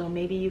help, although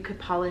maybe you could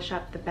polish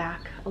up the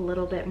back a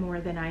little bit more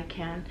than I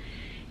can.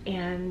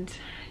 And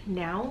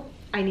now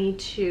I need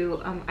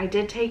to, I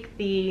did take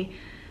the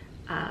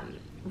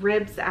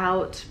ribs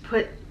out,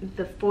 put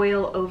the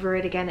foil over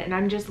it again, and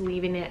I'm just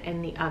leaving it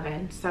in the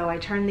oven. So I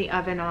turned the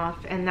oven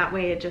off, and that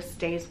way it just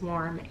stays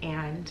warm,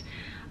 and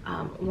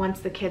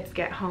once the kids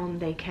get home,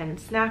 they can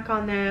snack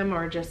on them,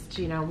 or just,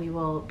 you know, we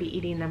will be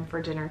eating them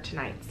for dinner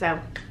tonight. So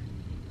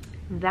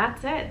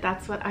that's it.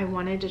 That's what I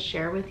wanted to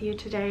share with you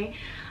today.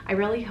 I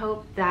really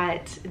hope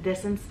that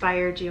this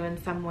inspired you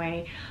in some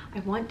way. I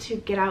want to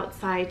get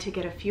outside to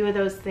get a few of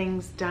those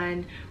things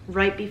done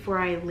right before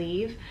I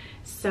leave.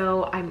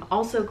 So I'm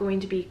also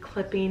going to be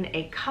clipping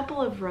a couple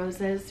of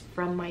roses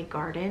from my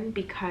garden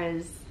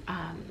because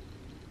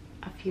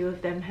a few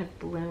of them have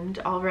bloomed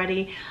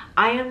already.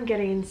 I am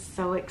getting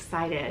so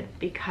excited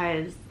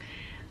because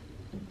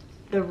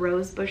the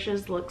rose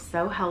bushes look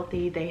so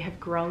healthy. They have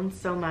grown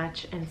so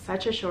much in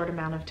such a short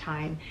amount of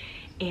time,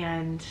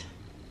 and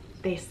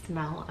they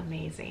smell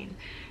amazing.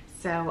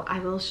 So I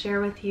will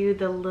share with you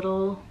the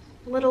little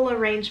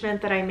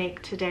arrangement that I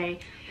make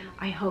today.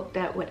 I hope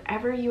that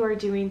whatever you are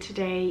doing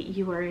today,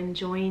 you are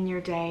enjoying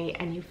your day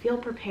and you feel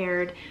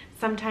prepared.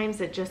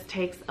 Sometimes it just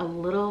takes a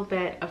little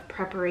bit of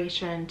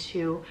preparation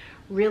to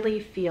really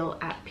feel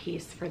at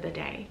peace for the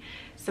day.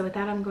 So with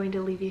that, I'm going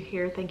to leave you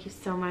here. Thank you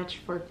so much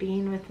for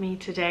being with me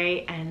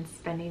today and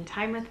spending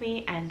time with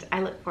me, and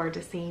I look forward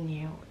to seeing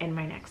you in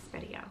my next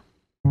video.